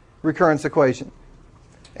Hanoi recurrence equation.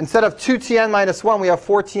 Instead of 2tn minus 1, we have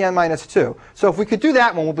 4tn minus 2. So if we could do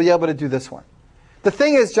that one, we'll be able to do this one. The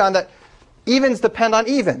thing is, John, that evens depend on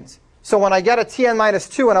evens. So when I get a tn minus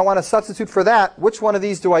 2 and I want to substitute for that, which one of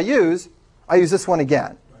these do I use? I use this one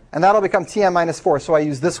again. And that'll become tn minus 4, so I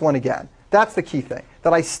use this one again. That's the key thing,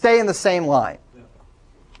 that I stay in the same line.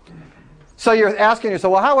 So you're asking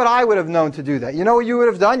yourself, well, how would I have known to do that? You know what you would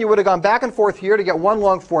have done? You would have gone back and forth here to get one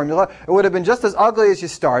long formula. It would have been just as ugly as you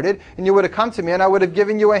started, and you would have come to me and I would have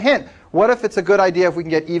given you a hint. What if it's a good idea if we can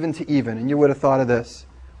get even to even? And you would have thought of this.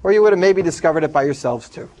 Or you would have maybe discovered it by yourselves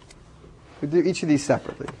too. We do each of these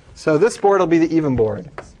separately. So this board will be the even board.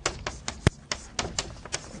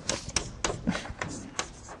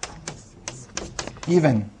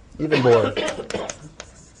 Even board.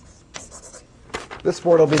 This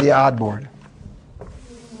board will be the odd board.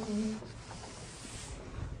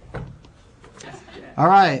 All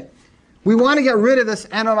right. We want to get rid of this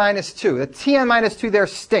n minus 2. The tn minus 2 there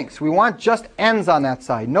stinks. We want just n's on that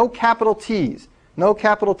side. No capital T's. No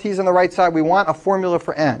capital T's on the right side. We want a formula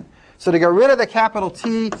for n. So to get rid of the capital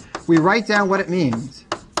T, we write down what it means.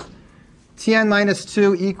 Tn minus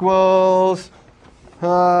 2 equals...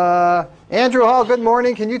 Andrew Hall, good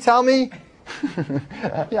morning. Can you tell me?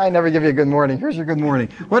 Yeah, I never give you a good morning. Here's your good morning.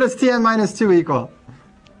 What does tn minus 2 equal?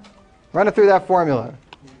 Run it through that formula.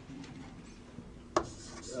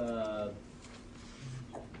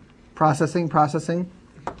 Processing, processing.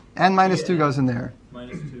 N minus 2 goes in there.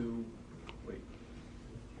 Minus 2, wait,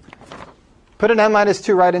 Put an n minus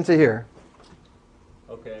 2 right into here.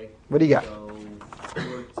 okay. What do you got? So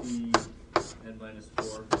 4t n minus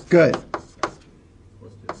 4 Good.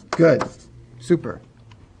 plus 2. Good. Super.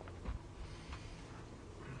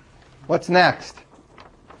 What's next?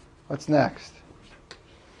 What's next?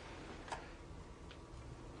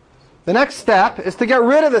 The next step is to get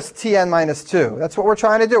rid of this Tn minus 2. That's what we're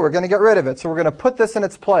trying to do. We're going to get rid of it. So we're going to put this in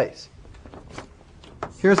its place.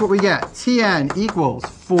 Here's what we get. Tn equals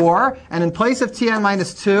 4. And in place of Tn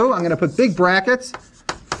minus 2, I'm going to put big brackets.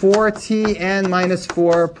 4Tn minus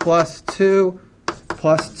 4 plus 2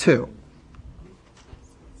 plus 2.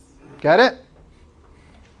 Get it?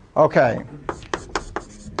 Okay.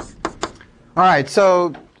 All right,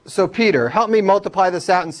 so Peter, help me multiply this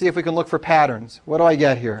out and see if we can look for patterns. What do I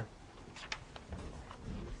get here?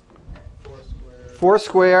 4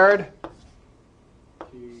 squared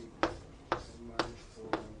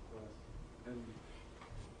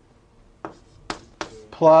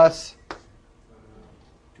plus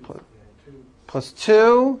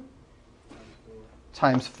 2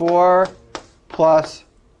 times 4 plus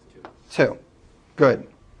 2. Good.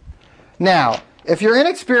 Now, if you're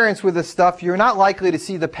inexperienced with this stuff, you're not likely to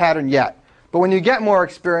see the pattern yet. But when you get more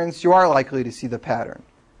experience, you are likely to see the pattern.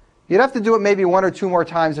 You'd have to do it maybe 1 or 2 more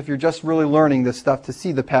times if you're just really learning this stuff to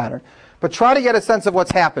see the pattern. But try to get a sense of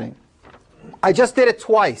what's happening. I just did it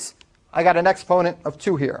twice. I got an exponent of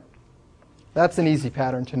 2 here. That's an easy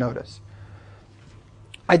pattern to notice.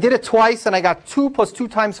 I did it twice and I got 2 plus 2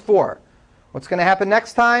 times 4. What's going to happen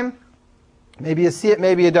next time? Maybe you see it,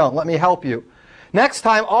 maybe you don't. Let me help you. Next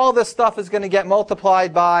time, all this stuff is going to get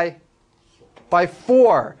multiplied by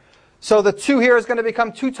 4. So the 2 here is going to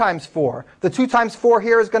become 2 times 4. The 2 times 4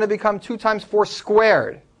 here is going to become 2 times 4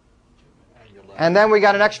 squared. And then we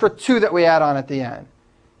got an extra 2 that we add on at the end.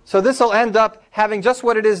 So this will end up having just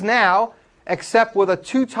what it is now, except with a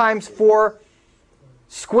 2 times 4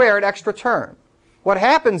 squared extra term. What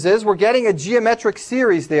happens is we're getting a geometric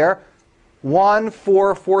series there, 1,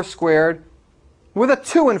 4, 4 squared, with a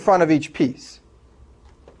 2 in front of each piece.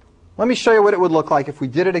 Let me show you what it would look like if we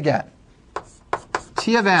did it again.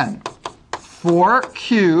 T of n, 4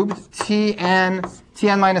 cubed,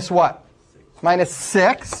 Tn minus what? Minus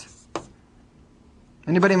 6.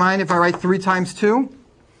 Anybody mind if I write 3 times 2?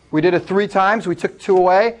 We did it 3 times. We took 2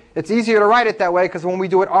 away. It's easier to write it that way because when we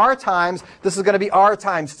do it r times, this is going to be r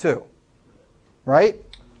times 2. Right?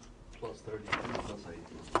 Plus 32 plus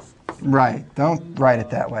 8. Right. Don't write it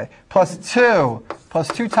that way. Plus 2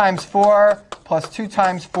 times 4 plus 2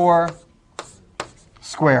 times 4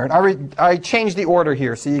 squared. I changed the order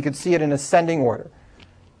here so you could see it in ascending order.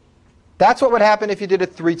 That's what would happen if you did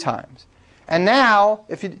it 3 times. And now,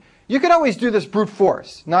 if you could always do this brute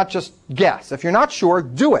force, not just guess. If you're not sure,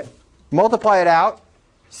 do it. Multiply it out,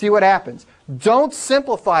 see what happens. Don't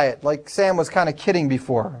simplify it like Sam was kind of kidding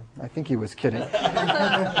before. I think he was kidding.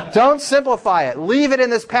 Don't simplify it. Leave it in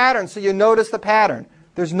this pattern so you notice the pattern.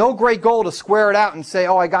 There's no great goal to square it out and say,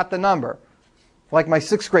 oh, I got the number, like my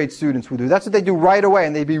 6th grade students would do. That's what they do right away,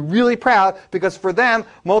 and they'd be really proud because for them,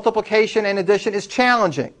 multiplication and addition is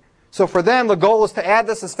challenging. So for them, the goal is to add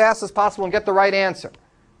this as fast as possible and get the right answer.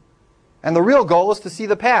 And the real goal is to see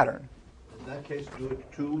the pattern. In that case, do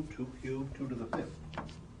it 2 cubed, 2 to the 5th.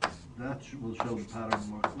 That will show the pattern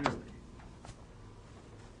more clearly.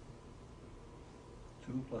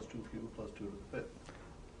 2 plus 2 cubed plus 2 to the 5th.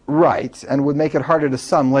 Right, and would make it harder to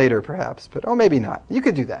sum later, perhaps. But, oh, maybe not. You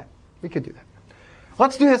could do that. We could do that.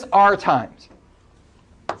 Let's do this r times.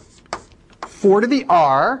 4 to the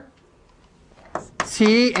r,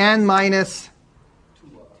 Tn minus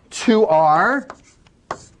 2r,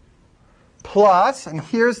 plus, and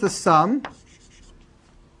here's the sum,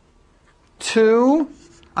 2.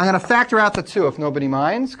 I'm going to factor out the 2 if nobody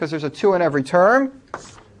minds, because there's a 2 in every term.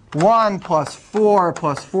 1 plus 4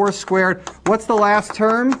 squared. What's the last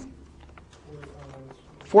term?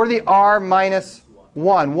 4 to the r minus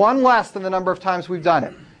 1. 1 less than the number of times we've done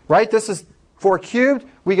it. Right? This is 4 cubed.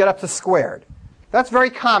 We get up to squared. That's very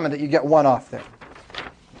common that you get 1 off there.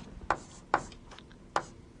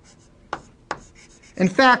 In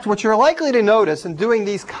fact, what you're likely to notice in doing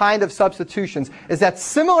these kind of substitutions is that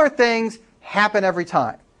similar things happen every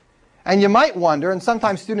time. And you might wonder, and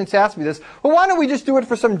sometimes students ask me this, well, why don't we just do it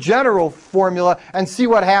for some general formula and see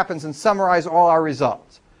what happens and summarize all our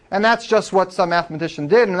results? And that's just what some mathematician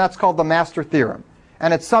did, and that's called the master theorem.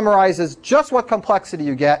 And it summarizes just what complexity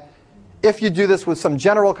you get if you do this with some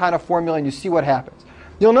general kind of formula and you see what happens.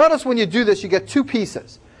 You'll notice when you do this, you get 2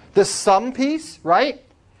 pieces. This sum piece, right?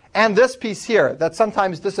 And this piece here that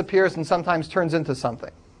sometimes disappears and sometimes turns into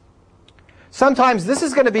something. Sometimes this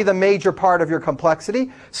is going to be the major part of your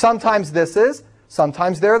complexity. Sometimes this is.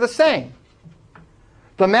 Sometimes they're the same.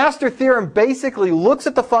 The master theorem basically looks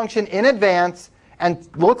at the function in advance and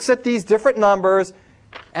looks at these different numbers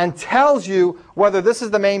and tells you whether this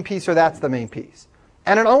is the main piece or that's the main piece.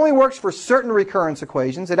 And it only works for certain recurrence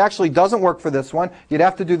equations. It actually doesn't work for this one. You'd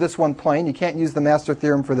have to do this one plain. You can't use the master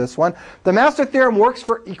theorem for this one. The master theorem works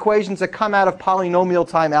for equations that come out of polynomial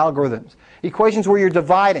time algorithms. Equations where you're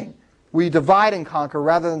dividing. Where you divide and conquer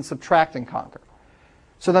rather than subtract and conquer.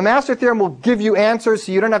 So the master theorem will give you answers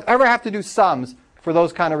so you don't ever have to do sums for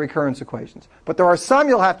those kind of recurrence equations. But there are some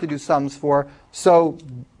you'll have to do sums for, so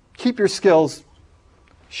keep your skills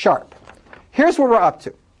sharp. Here's where we're up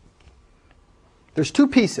to. There's two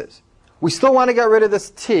pieces. We still want to get rid of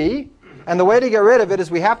this t, and the way to get rid of it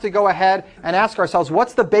is we have to go ahead and ask ourselves,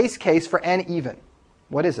 what's the base case for n even?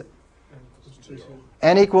 What is it?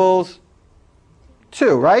 N equals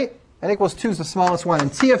 2, right? N equals 2 is the smallest one.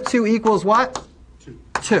 And t of 2 equals what?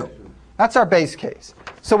 2. That's our base case.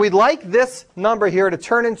 So we'd like this number here to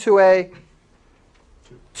turn into a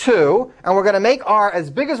 2, and we're going to make r as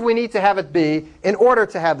big as we need to have it be in order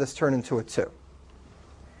to have this turn into a 2.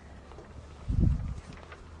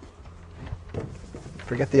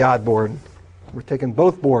 Forget the odd board. We're taking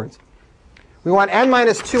both boards. We want n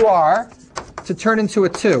minus 2r to turn into a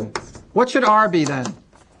 2. What should r be then?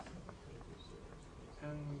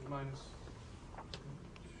 N minus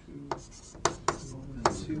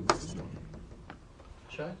 2.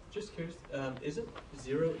 Just curious, is it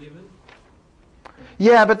 0 even?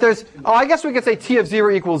 Yeah, but there's, oh, I guess we could say t of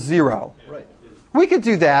 0 equals 0. Right. We could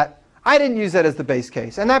do that. I didn't use that as the base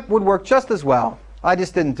case, and that would work just as well. I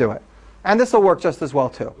just didn't do it. And this will work just as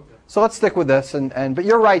well, too. So let's stick with this. But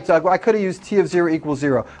you're right, Doug. I could have used t of 0 equals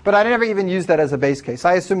 0. But I never even used that as a base case.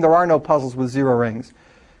 I assume there are no puzzles with 0 rings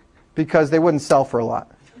because they wouldn't sell for a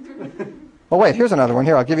lot. Oh, wait, here's another one.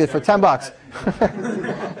 Here, I'll give you it for $10.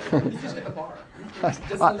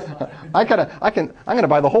 I'm going to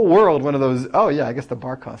buy the whole world one of those. Oh, yeah, I guess the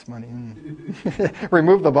bar costs money.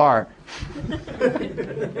 Remove the bar.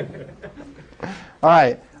 All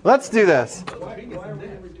right, let's do this.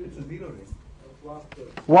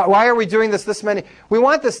 Why are we doing this many? We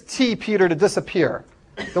want this t, Peter, to disappear.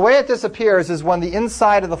 The way it disappears is when the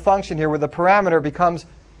inside of the function here, where the parameter becomes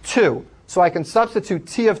 2. So I can substitute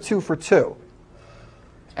t of 2 for 2.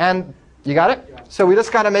 And you got it? So we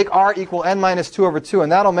just got to make r equal n minus 2 over 2,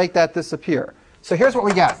 and that'll make that disappear. So here's what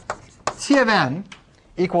we got. T of n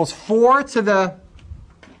equals 4 to the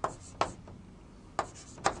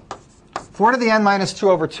n minus 2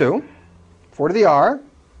 over 2, 4 to the r,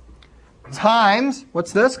 times,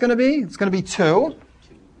 what's this going to be? It's going to be 2.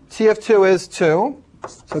 T of 2 is 2,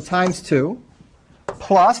 so times 2,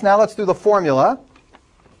 plus, now let's do the formula.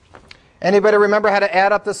 Anybody remember how to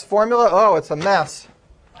add up this formula? Oh, it's a mess.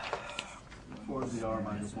 4 to the r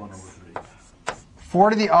minus 1 over 3. 4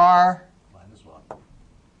 to the r Minus 1.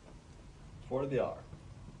 4 to the r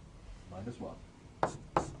minus 1.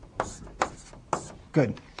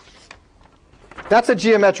 Good. That's a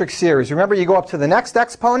geometric series. Remember, you go up to the next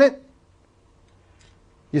exponent,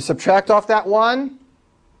 you subtract off that 1,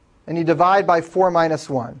 and you divide by 4 minus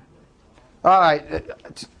 1. All right,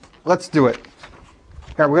 let's do it.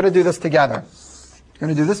 Here, we're going to do this together. We're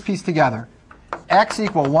going to do this piece together. X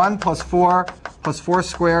equal 1 plus 4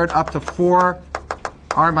 squared up to 4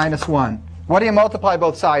 r minus 1. What do you multiply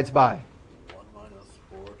both sides by? 1 minus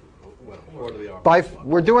 4 to the r.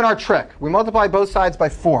 We're doing our trick. We multiply both sides by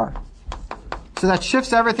 4. So that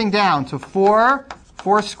shifts everything down to 4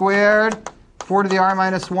 squared, 4 to the r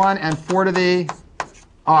minus 1, and 4 to the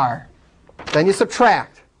r. Then you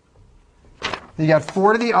subtract. You got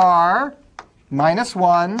 4 to the r minus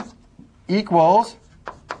 1 equals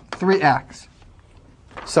 3x.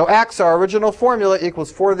 So x, our original formula,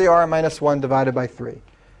 equals 4 to the r minus 1 divided by 3.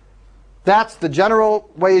 That's the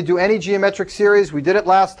general way you do any geometric series. We did it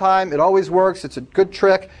last time. It always works. It's a good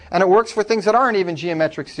trick. And it works for things that aren't even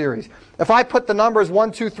geometric series. If I put the numbers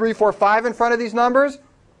 1, 2, 3, 4, 5 in front of these numbers,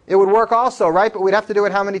 it would work also, right? But we'd have to do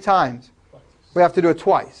it how many times? We have to do it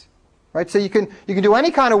twice. Right? So you can do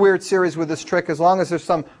any kind of weird series with this trick as long as there's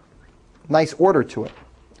some nice order to it.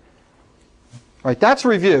 Right, that's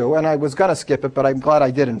review, and I was going to skip it, but I'm glad I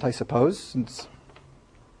didn't, I suppose, since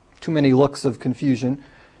too many looks of confusion.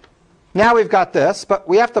 Now we've got this, but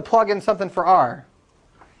we have to plug in something for r.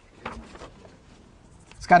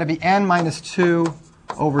 It's got to be n minus 2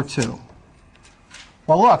 over 2.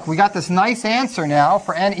 Well, look, we got this nice answer now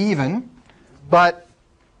for n even, but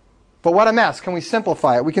what a mess. Can we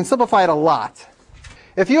simplify it? We can simplify it a lot.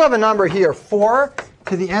 If you have a number here, 4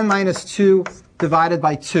 to the n minus 2 divided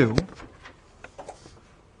by 2,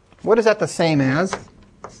 What is that the same as?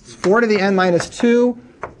 It's 4 to the n minus 2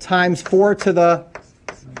 times 4 to the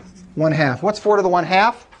 1/2. What's 4 to the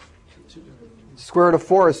 1/2? Square root of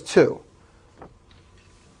 4 is 2.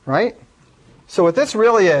 Right? So what this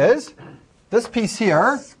really is, this piece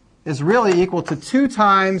here is really equal to 2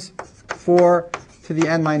 times 4 to the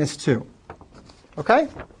n minus 2. Okay?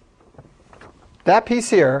 That piece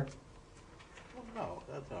here, No,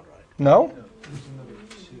 that's not right. no?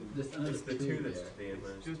 It's the 2 that's the n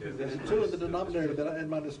minus 2. There's a 2 in the denominator, then n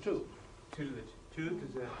minus 2. 2 to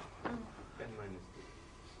the n minus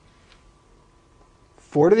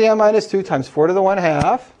 4 to the n minus 2 times 4 to the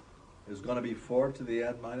 1/2. Is going to be 4 to the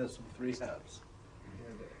n minus 3/2.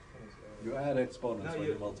 You add exponents when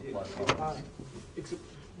you multiply.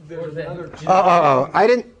 There's another I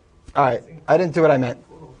didn't, all right, I didn't do what I meant.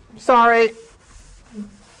 Sorry.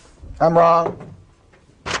 I'm wrong.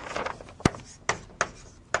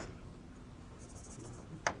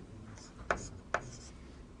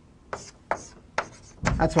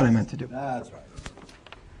 That's what I meant to do. That's right.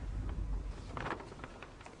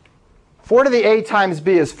 4 to the a times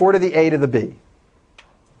b is 4 to the a to the b.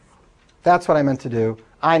 That's what I meant to do.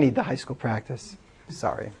 I need the high school practice.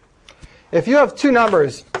 Sorry. If you have two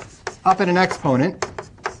numbers up in an exponent,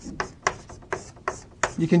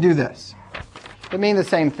 you can do this. They mean the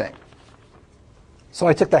same thing. So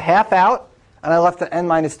I took the half out, and I left the n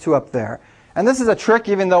minus 2 up there. And this is a trick,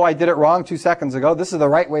 even though I did it wrong 2 seconds ago. This is the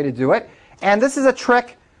right way to do it. And this is a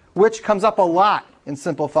trick which comes up a lot in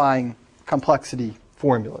simplifying complexity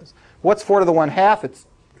formulas. What's 4 to the 1/2? It's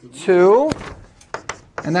 2.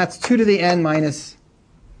 And that's 2 to the n minus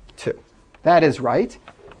 2. That is right.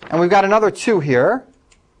 And we've got another 2 here.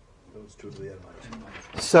 Those 2 to the n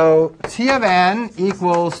minus 1. So t of n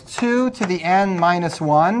equals 2 to the n minus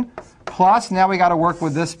 1 plus, now we got to work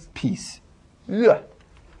with this piece. Ugh.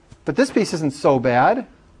 But this piece isn't so bad.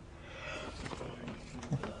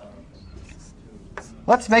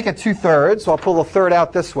 Let's make it 2/3. So I'll pull the third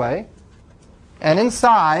out this way. And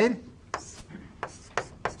inside,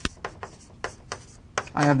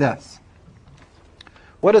 I have this.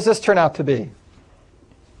 What does this turn out to be?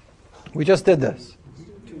 We just did this.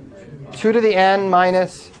 2 to the n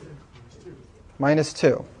minus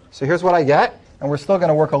 2. So here's what I get. And we're still going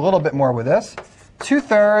to work a little bit more with this.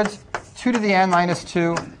 2/3, 2 to the n minus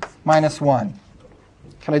 2 minus 1.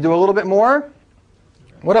 Can I do a little bit more?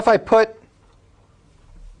 What if I put...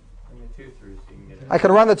 I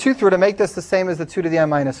could run the 2 through to make this the same as the 2 to the n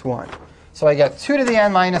minus 1. So I get 2 to the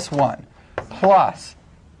n minus 1 plus...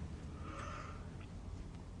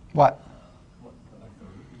 What?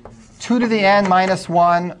 2 to the n minus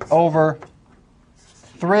 1 over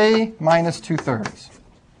 3 minus 2/3.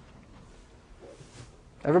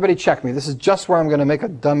 Everybody check me. This is just where I'm going to make a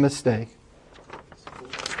dumb mistake.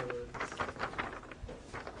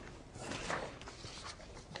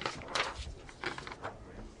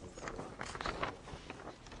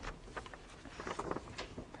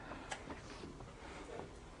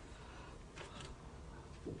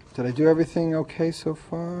 Did I do everything okay so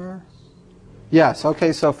far? Yes,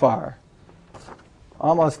 okay so far.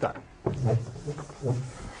 Almost done.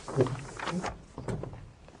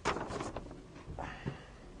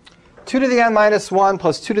 Two to the n minus 1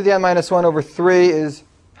 plus 2 to the n minus 1 over 3 is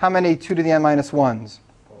how many 2 to the n minus 1s?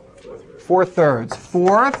 4/3.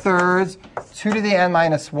 4/3, 2 to the n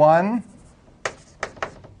minus 1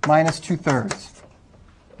 minus 2/3.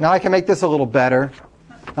 Now I can make this a little better.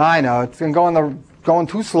 I know, it's going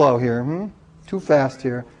too slow here. Too fast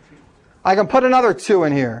here. I can put another 2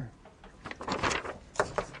 in here.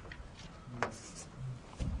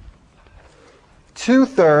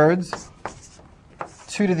 Two-thirds,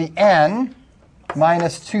 2 to the n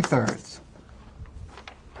minus 2/3.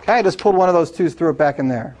 Okay, I just pulled one of those 2's, threw it back in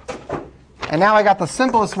there. And now I got the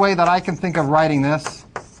simplest way that I can think of writing this.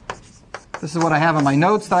 This is what I have in my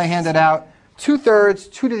notes that I handed out. 2/3,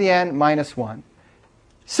 2 to the n minus 1.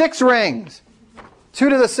 6 rings. 2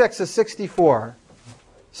 to the 6 is 64.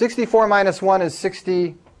 64 minus 1 is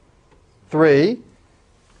 63.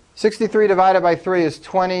 63 divided by 3 is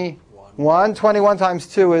 21. 21 times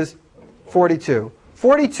 2 is 42.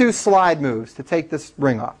 42 slide moves to take this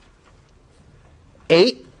ring off.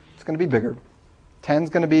 8, it's going to be bigger. 10 is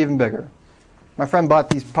going to be even bigger. My friend bought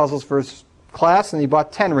these puzzles for his class, and he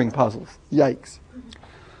bought 10 ring puzzles. Yikes.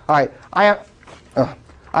 All right,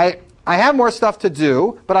 I have more stuff to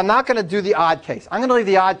do, but I'm not going to do the odd case. I'm going to leave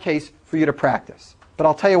the odd case for you to practice. But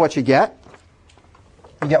I'll tell you what you get.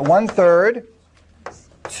 You get 1/3,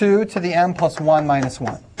 2 to the n plus 1 minus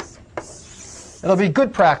 1. It'll be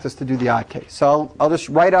good practice to do the odd case. So I'll just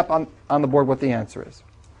write up on the board what the answer is.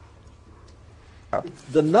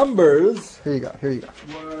 The numbers Here you go. Here you go.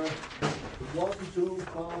 were 1, 2,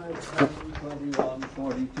 5, 10, 21,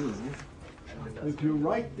 42. If you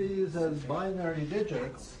write these as binary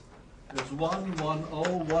digits, it's 1, 1, 0,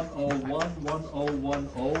 1, 0, 1, 1, 0, 1,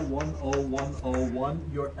 0, 1, 0, 1, 0,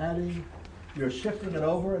 1. You're adding, you're shifting it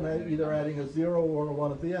over and either adding a 0 or a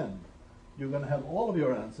 1 at the end. You're going to have all of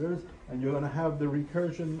your answers, and you're going to have the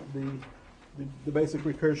recursion, the basic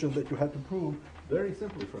recursion that you had to prove very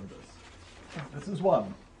simply from this. This is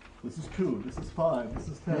 1, this is 2, this is 5, this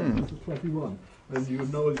is 10, this is 21. Then you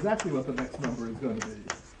know exactly what the next number is going to be.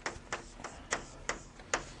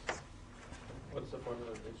 What's the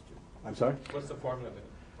formula of these two? I'm sorry? What's the formula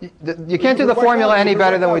then? You can't do the formula any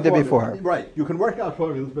better than we did before. Right, you can work out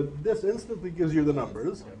formulas, but this instantly gives you the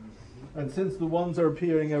numbers. And since the ones are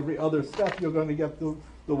appearing every other step, you're going to get the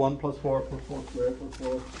 1 plus 4 plus 4 squared plus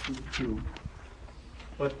 4 2.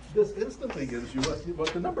 But this instantly gives you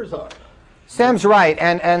what the numbers are. Sam's right,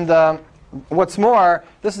 and what's more,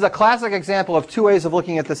 this is a classic example of two ways of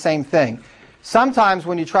looking at the same thing. Sometimes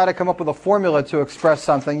when you try to come up with a formula to express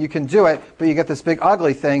something, you can do it, but you get this big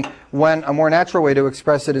ugly thing when a more natural way to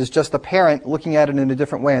express it is just a parent looking at it in a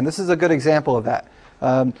different way. And this is a good example of that,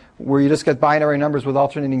 where you just get binary numbers with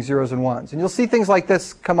alternating zeros and ones. And you'll see things like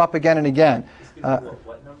this come up again and again.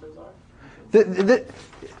 What numbers are?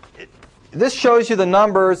 This shows you the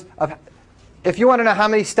numbers of, if you want to know how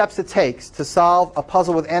many steps it takes to solve a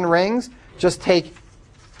puzzle with n rings, just take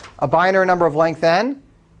a binary number of length n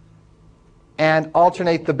and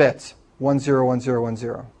alternate the bits, 1, 0, 1, 0, 1,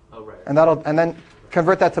 0. Oh, right. And then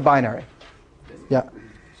convert that to binary. Yeah.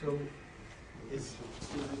 So, is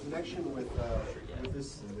the connection with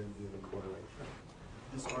this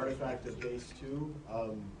artifact of base 2,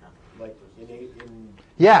 like innate in?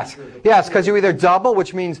 Yes, because you either double,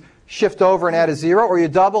 which means shift over and add a 0, or you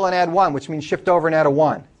double and add 1, which means shift over and add a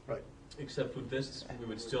 1. Right. Except with this, we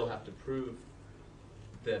would still have to prove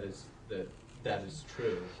that is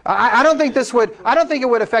true. I don't think it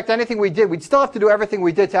would affect anything we did. We'd still have to do everything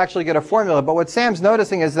we did to actually get a formula. But what Sam's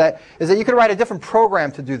noticing is that you could write a different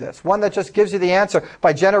program to do this. One that just gives you the answer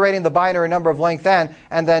by generating the binary number of length n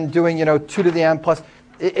and then doing 2 to the n plus.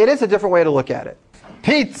 It is a different way to look at it.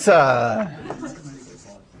 Pizza.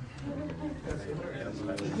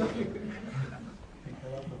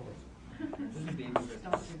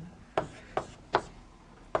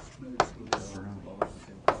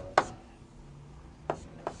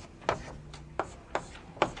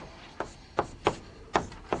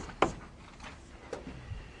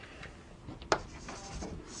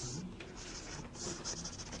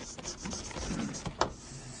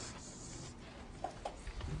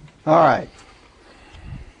 All right.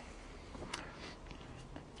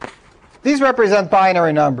 These represent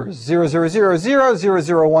binary numbers. 0, 0, 0, 0, 0,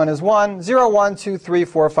 0, 1 is 1, 0, 1, 2, 3,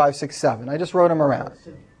 4, 5, 6, 7. I just wrote them around.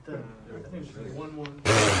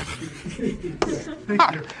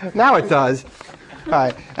 Now it does. All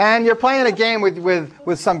right. And you're playing a game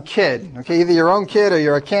with some kid. Okay, either your own kid or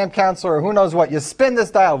you're a camp counselor or who knows what. You spin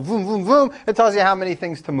this dial, boom, boom, boom. It tells you how many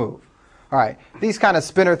things to move. All right. These kind of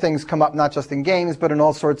spinner things come up not just in games, but in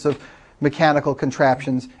all sorts of mechanical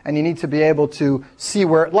contraptions, and you need to be able to see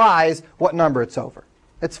where it lies, what number it's over.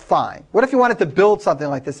 It's fine. What if you wanted to build something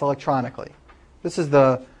like this electronically? This is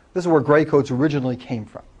where gray codes originally came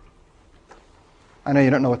from. I know you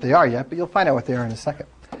don't know what they are yet, but you'll find out what they are in a second.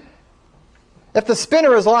 If the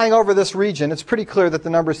spinner is lying over this region, it's pretty clear that the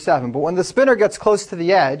number is 7. But when the spinner gets close to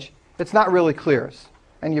the edge, it's not really clear.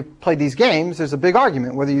 And you play these games, there's a big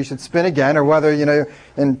argument whether you should spin again or whether,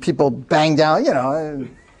 and people bang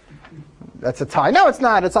down, that's a tie. No, it's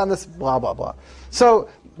not. It's on this blah, blah, blah. So,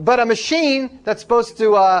 but a machine that's supposed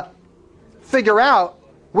to figure out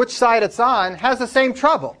which side it's on has the same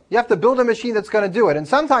trouble. You have to build a machine that's going to do it. And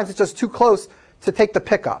sometimes it's just too close to take the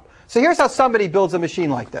pickup. So here's how somebody builds a machine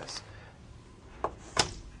like this.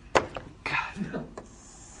 God.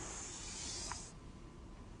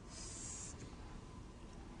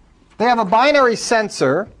 They have a binary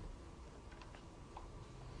sensor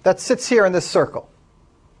that sits here in this circle.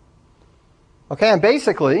 Okay, and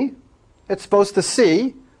basically, it's supposed to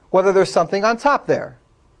see whether there's something on top there.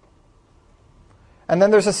 And then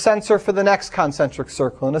there's a sensor for the next concentric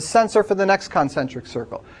circle, and a sensor for the next concentric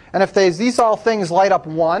circle. And if these all things light up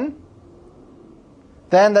 1,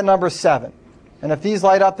 then the number's 7. And if these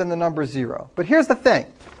light up, then the number's 0. But here's the thing.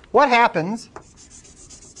 What happens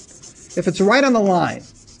if it's right on the line,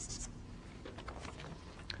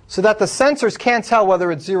 so that the sensors can't tell whether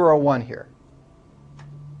it's 0 or 1 here?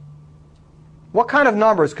 What kind of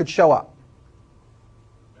numbers could show up?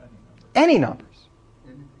 Any numbers.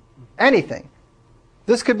 Anything.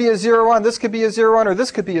 This could be a 0, 1, this could be a 0, 1, or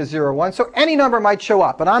this could be a 0, 1. So any number might show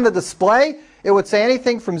up. But on the display, it would say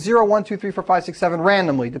anything from 0, 1, 2, 3, 4, 5, 6, 7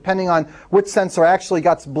 randomly, depending on which sensor actually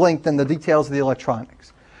got blinked and the details of the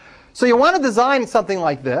electronics. So you want to design something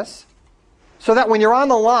like this so that when you're on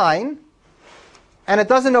the line and it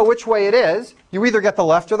doesn't know which way it is, you either get the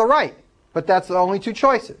left or the right. But that's the only two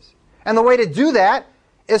choices. And the way to do that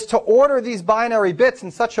is to order these binary bits in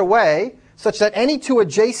such a way such that any two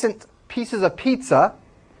adjacent pieces of pizza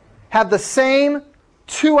have the same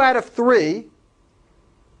 2 out of 3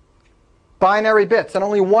 binary bits, and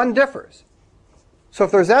only one differs. So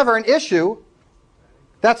if there's ever an issue,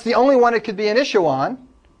 that's the only one it could be an issue on,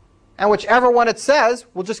 and whichever one it says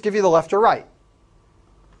will just give you the left or right.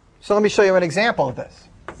 So let me show you an example of this.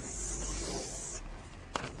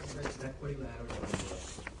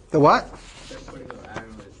 The what?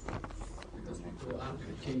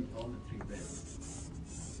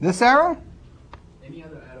 This arrow? Any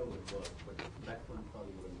other arrow would work, but that one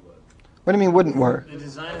probably wouldn't work. What do you mean wouldn't work? The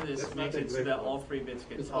design of this makes it so that all 3 bits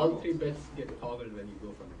get Because all toggled. 3 bits get toggled when you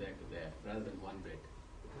go from there to there, rather than 1 bit.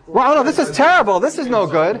 Well, no, this is terrible. This is no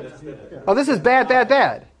good. Oh, this is bad, bad,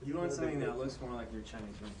 bad. You want something that looks more like your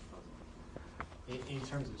Chinese ring puzzle in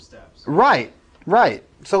terms of steps. Right, right.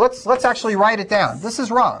 So let's actually write it down. This is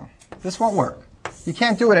wrong. This won't work. You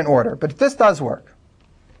can't do it in order, but this does work.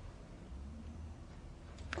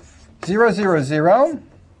 0, 0, 0,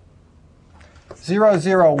 0,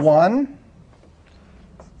 0, 1,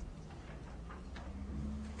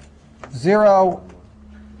 0,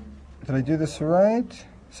 did I do this right?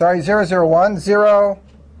 Sorry, 0, 0, 1, 0,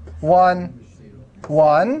 1,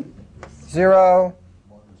 1, 0,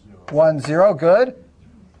 1, 0, good.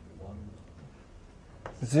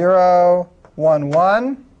 0, 1,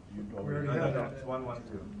 1. It's 1, 1,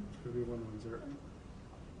 2. Could be 1, 1, 0.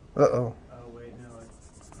 Uh-oh. Oh, wait, no.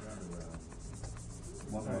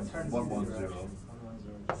 1, 1, 1, 0. 1,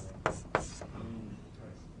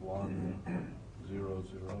 0, 0. 1, 0,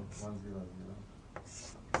 0. 1, 0, 1.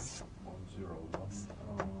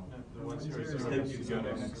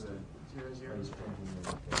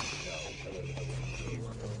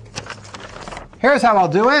 Here's how I'll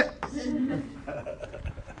do it.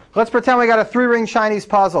 Let's pretend we got a 3-ring Chinese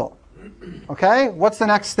puzzle. Okay? What's the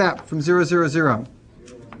next step from 0, 0, 0?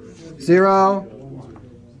 0,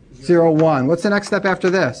 0, 1. What's the next step after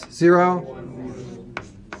this? 0.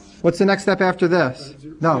 What's the next step after this?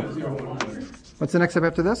 No. What's the next step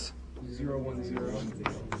after this? 0, 1, 0.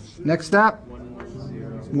 Next step?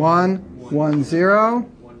 1, 1, 0.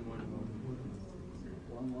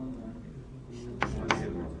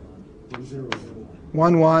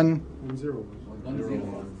 1, 1,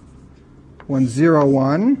 1, 0,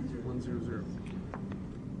 1.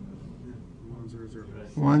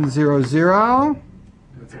 1, 0, 0.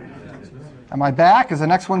 Am I back? Is the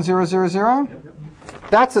next one 0, 0, 0?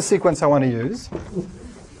 That's the sequence I want to use.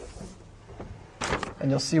 And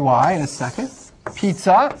you'll see why in a second.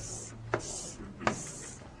 Pizza.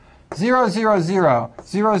 0, 0, 0,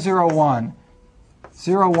 0, 0, 1,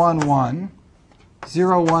 0, 1, 1,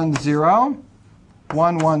 0, 1, 0,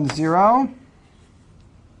 1, 1, 0,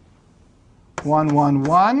 1, 1,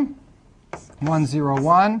 1, 1, 0,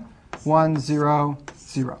 1, 1, 0,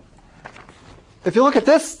 0. If you look at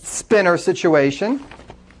this spinner situation,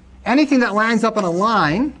 anything that lines up on a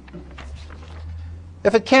line,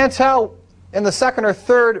 if it can't tell in the second or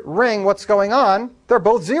third ring what's going on, they're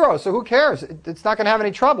both 0, so who cares? It's not going to have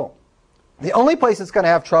any trouble. The only place it's going to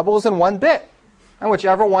have trouble is in 1 bit, and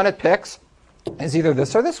whichever one it picks is either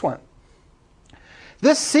this or this one.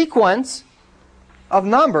 This sequence of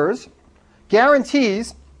numbers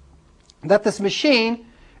guarantees that this machine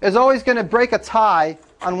is always going to break a tie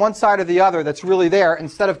on one side or the other that's really there,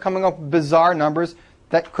 instead of coming up with bizarre numbers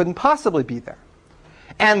that couldn't possibly be there.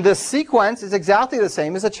 And this sequence is exactly the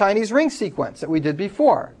same as a Chinese ring sequence that we did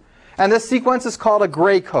before. And this sequence is called a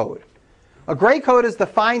gray code. A gray code is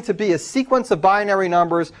defined to be a sequence of binary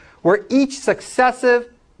numbers where each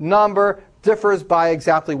successive number differs by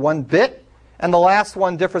exactly 1 bit, and the last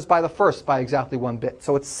one differs by the first by exactly 1 bit.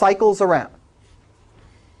 So it cycles around.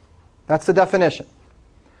 That's the definition.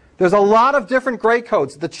 There's a lot of different gray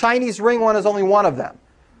codes. The Chinese ring one is only one of them.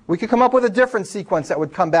 We could come up with a different sequence that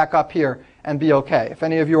would come back up here and be okay. If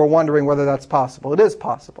any of you are wondering whether that's possible, it is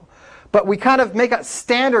possible. But we kind of make a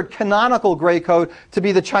standard canonical gray code to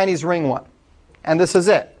be the Chinese ring one. And this is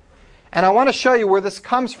it. And I want to show you where this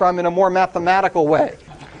comes from in a more mathematical way.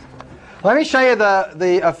 Let me show you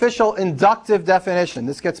the official inductive definition.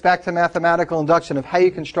 This gets back to mathematical induction of how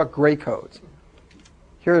you construct gray codes.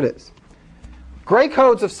 Here it is. Gray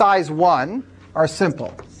codes of size 1 are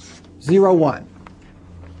simple. 0, 1.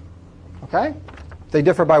 Okay? They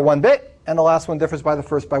differ by 1 bit, and the last one differs by the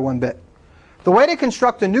first by 1 bit. The way to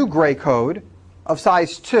construct a new gray code of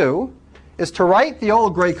size 2 is to write the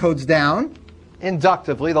old gray codes down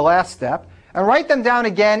inductively, the last step, and write them down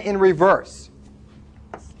again in reverse.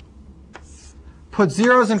 Put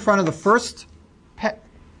zeros in front of the first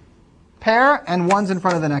pair and ones in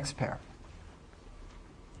front of the next pair.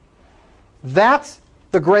 That's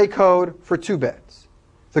the gray code for 2 bits.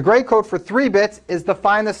 The gray code for 3 bits is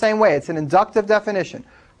defined the same way. It's an inductive definition.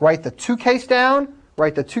 Write the 2 case down,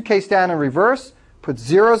 write the 2 case down in reverse, put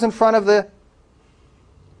zeros in front of the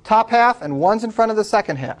top half and ones in front of the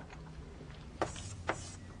second half.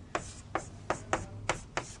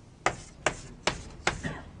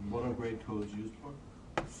 What are gray codes used for?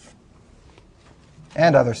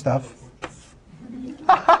 And other stuff.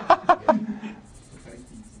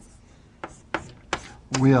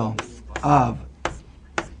 Wheel of.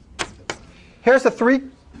 Here's the 3.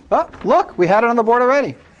 Oh, look, we had it on the board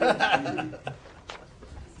already.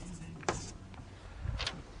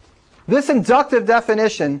 This inductive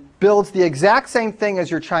definition builds the exact same thing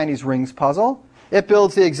as your Chinese rings puzzle. It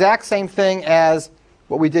builds the exact same thing as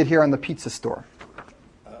what we did here on the pizza store.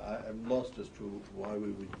 I'm lost as to why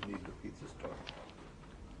we would need the pizza store.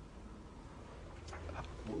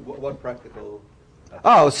 What practical...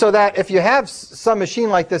 Oh, so that if you have some machine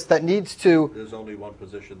like this that needs to... There's only one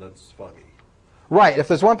position that's funny. Right. If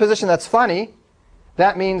there's one position that's funny,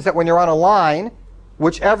 that means that when you're on a line,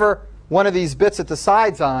 whichever one of these bits it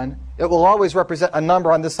decides on, it will always represent a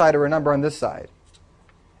number on this side or a number on this side.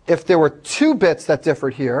 If there were 2 bits that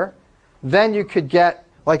differed here, then you could get,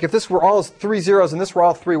 like if this were all 3 zeros and this were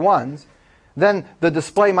all 3 ones, then the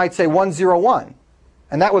display might say 101.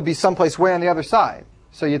 And that would be someplace way on the other side.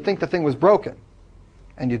 So you'd think the thing was broken.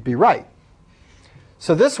 And you'd be right.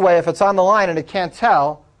 So this way, if it's on the line and it can't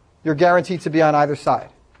tell, you're guaranteed to be on either side.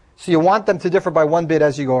 So you want them to differ by 1 bit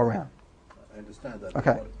as you go around. I understand that.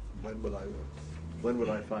 Okay. When would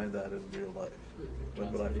I find that in real life?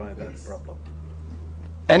 When would I find that problem?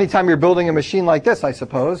 Anytime you're building a machine like this, I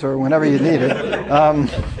suppose, or whenever you need it.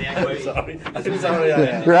 Sorry.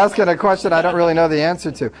 You're asking a question I don't really know the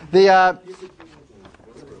answer to. Yeah.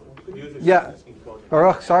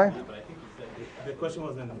 Baruch, sorry? The question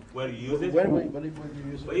was where you use it. When would you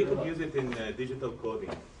use it? Well, you could use it in digital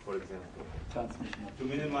coding, for example, to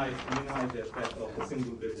minimize the effect of a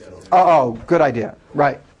single bit error. Oh, good idea.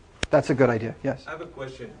 Right. That's a good idea. Yes. I have a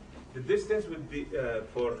question. The distance would be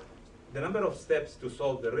for the number of steps to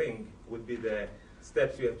solve the ring would be the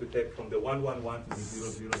steps you have to take from the 111 to the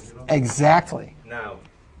 000. Exactly. Now,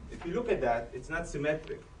 if you look at that, it's not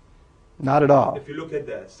symmetric. Not at all. If you look at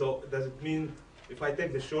that, so does it mean if I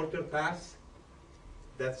take the shorter path,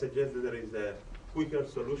 that suggests that there is a quicker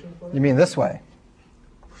solution for it? You mean this way?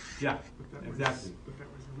 Yeah, exactly.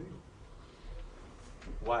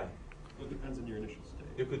 Why? It depends on your initial state.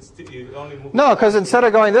 You could you only move. No, because instead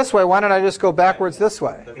of going this way, why don't I just go backwards this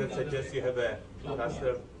way? Does that suggest you have a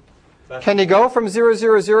faster? Can you go from 000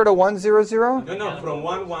 to 100? No, from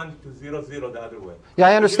 11 to 00 the other way. Yeah, I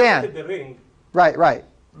If you understand. look at the ring, Right.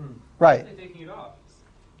 They're taking it off.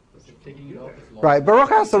 Taking it off is long. Right.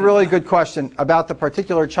 Baruch asked a really good question about the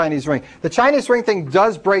particular Chinese ring. The Chinese ring thing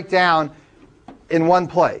does break down in one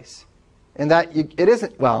place. In that it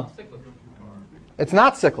isn't, well, it's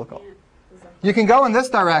not cyclical. You can go in this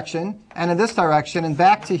direction and in this direction and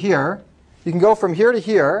back to here. You can go from here to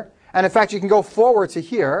here. And in fact, you can go forward to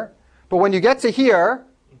here. But when you get to here,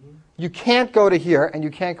 you can't go to here and you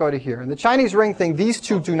can't go to here. In the Chinese ring thing, these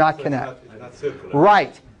two do not connect. it's not circular.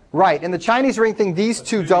 Right. Right. In the Chinese ring thing, these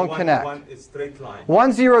two don't connect. One is straight line.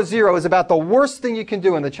 100 is about the worst thing you can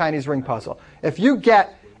do in the Chinese ring puzzle. If you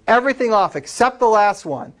get everything off except the last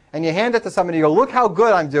one, and you hand it to somebody, you go, look how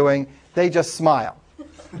good I'm doing, they just smile.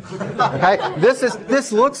 Okay?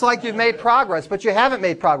 This looks like you've made progress, but you haven't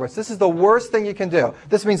made progress. This is the worst thing you can do.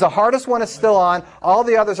 This means the hardest one is still on, all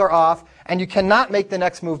the others are off, and you cannot make the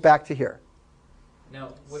next move back to here. Now,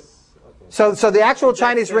 what, So the actual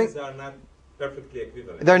Chinese ring, Are not perfectly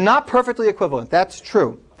equivalent. they're not perfectly equivalent. That's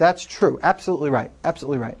true. That's true. Absolutely right.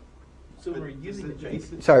 Absolutely right. So we're using the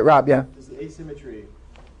asymmetry. Sorry, Rob, yeah. Does the asymmetry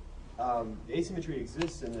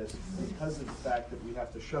exists in this because of the fact that we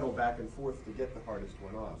have to shuttle back and forth to get the hardest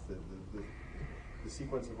one off. The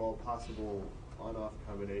sequence of all possible on-off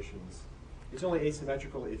combinations is only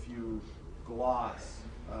asymmetrical if you gloss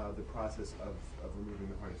the process of removing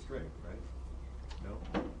the hardest ring, right? No?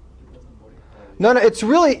 No, it's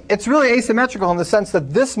really asymmetrical in the sense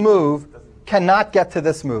that this move cannot get to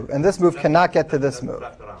this move, and this move cannot get to this move.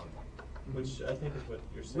 Which I think is what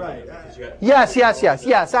you're saying. Right. Because you got-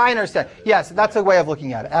 Yes, I understand. Yes, that's a way of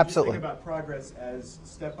looking at it, You absolutely. think about progress as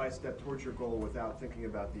step by step towards your goal without thinking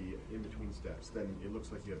about the in-between steps, then it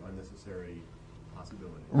looks like you have unnecessary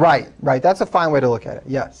possibility. Right, that's a fine way to look at it,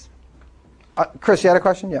 yes. Chris, you had a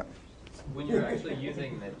question? Yeah. When you're actually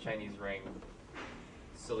using the Chinese ring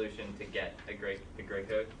solution to get a gray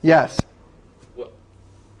code, Yes. what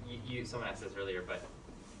someone asked this earlier, but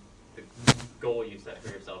the goal you set for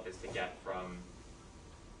yourself is to get from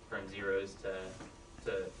zeros to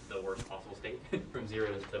the worst possible state, from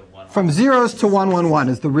zeros to 1. From zeros to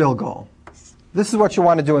 111 is the real goal. This is what you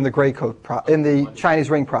want to do in the gray code in the Chinese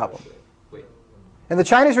ring problem. Wait. In the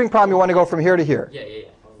Chinese ring problem, you want to go from here to here. Yeah.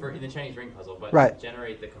 In the Chinese ring puzzle, but Right. to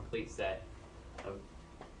generate the complete set of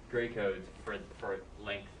gray codes for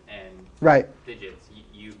length and Right. digits,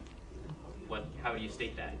 how would you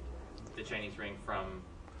state that? The Chinese ring from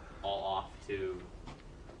all off to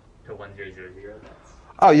 1000.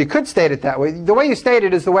 Oh, you could state it that way. The way you state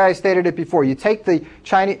it is the way I stated it before. You take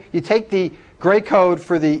the gray code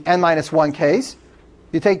for the n-1 case.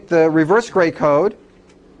 You take the reverse gray code.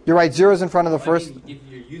 You write zeros in front of the first.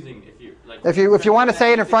 If you want to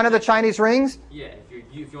say it in front of the Chinese rings. Yeah,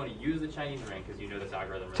 if you want to use the Chinese ring because you know this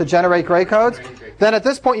algorithm To generate gray codes, then at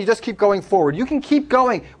this point you just keep going forward. You can keep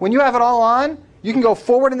going. When you have it all on, you can go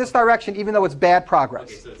forward in this direction even though it's bad progress.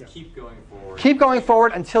 Okay, so it's keep going forward. Keep going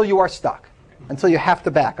forward until you are stuck, until you have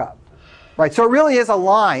to back up. Right, so it really is a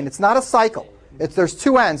line. It's not a cycle. There's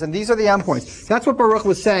two ends, and these are the endpoints. That's what Baruch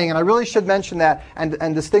was saying, and I really should mention that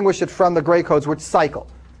and distinguish it from the gray codes, which cycle.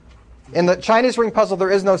 In the Chinese ring puzzle, there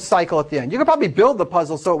is no cycle at the end. You could probably build the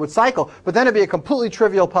puzzle so it would cycle, but then it'd be a completely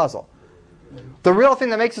trivial puzzle. The real thing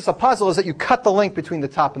that makes this a puzzle is that you cut the link between the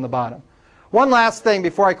top and the bottom. One last thing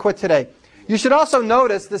before I quit today. You should also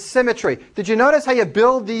notice the symmetry. Did you notice how you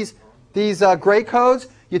build these gray codes?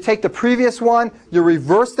 You take the previous one, you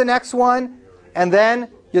reverse the next one, and then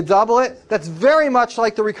you double it. That's very much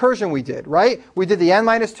like the recursion we did, right? We did the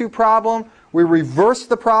n-2 problem. We reversed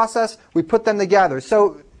the process. We put them together.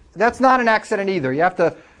 So that's not an accident either. You have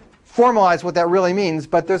to formalize what that really means.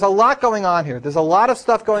 But there's a lot going on here. There's a lot of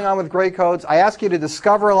stuff going on with gray codes. I ask you to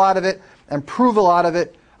discover a lot of it and prove a lot of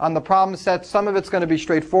it on the problem set. Some of it's going to be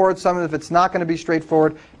straightforward. Some of it's not going to be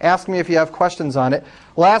straightforward. Ask me if you have questions on it.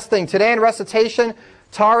 Last thing, today in recitation,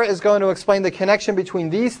 Tara is going to explain the connection between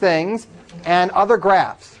these things and other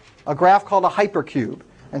graphs, a graph called a hypercube.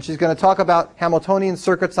 And she's going to talk about Hamiltonian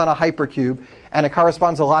circuits on a hypercube, and it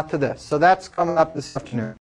corresponds a lot to this. So that's coming up this afternoon.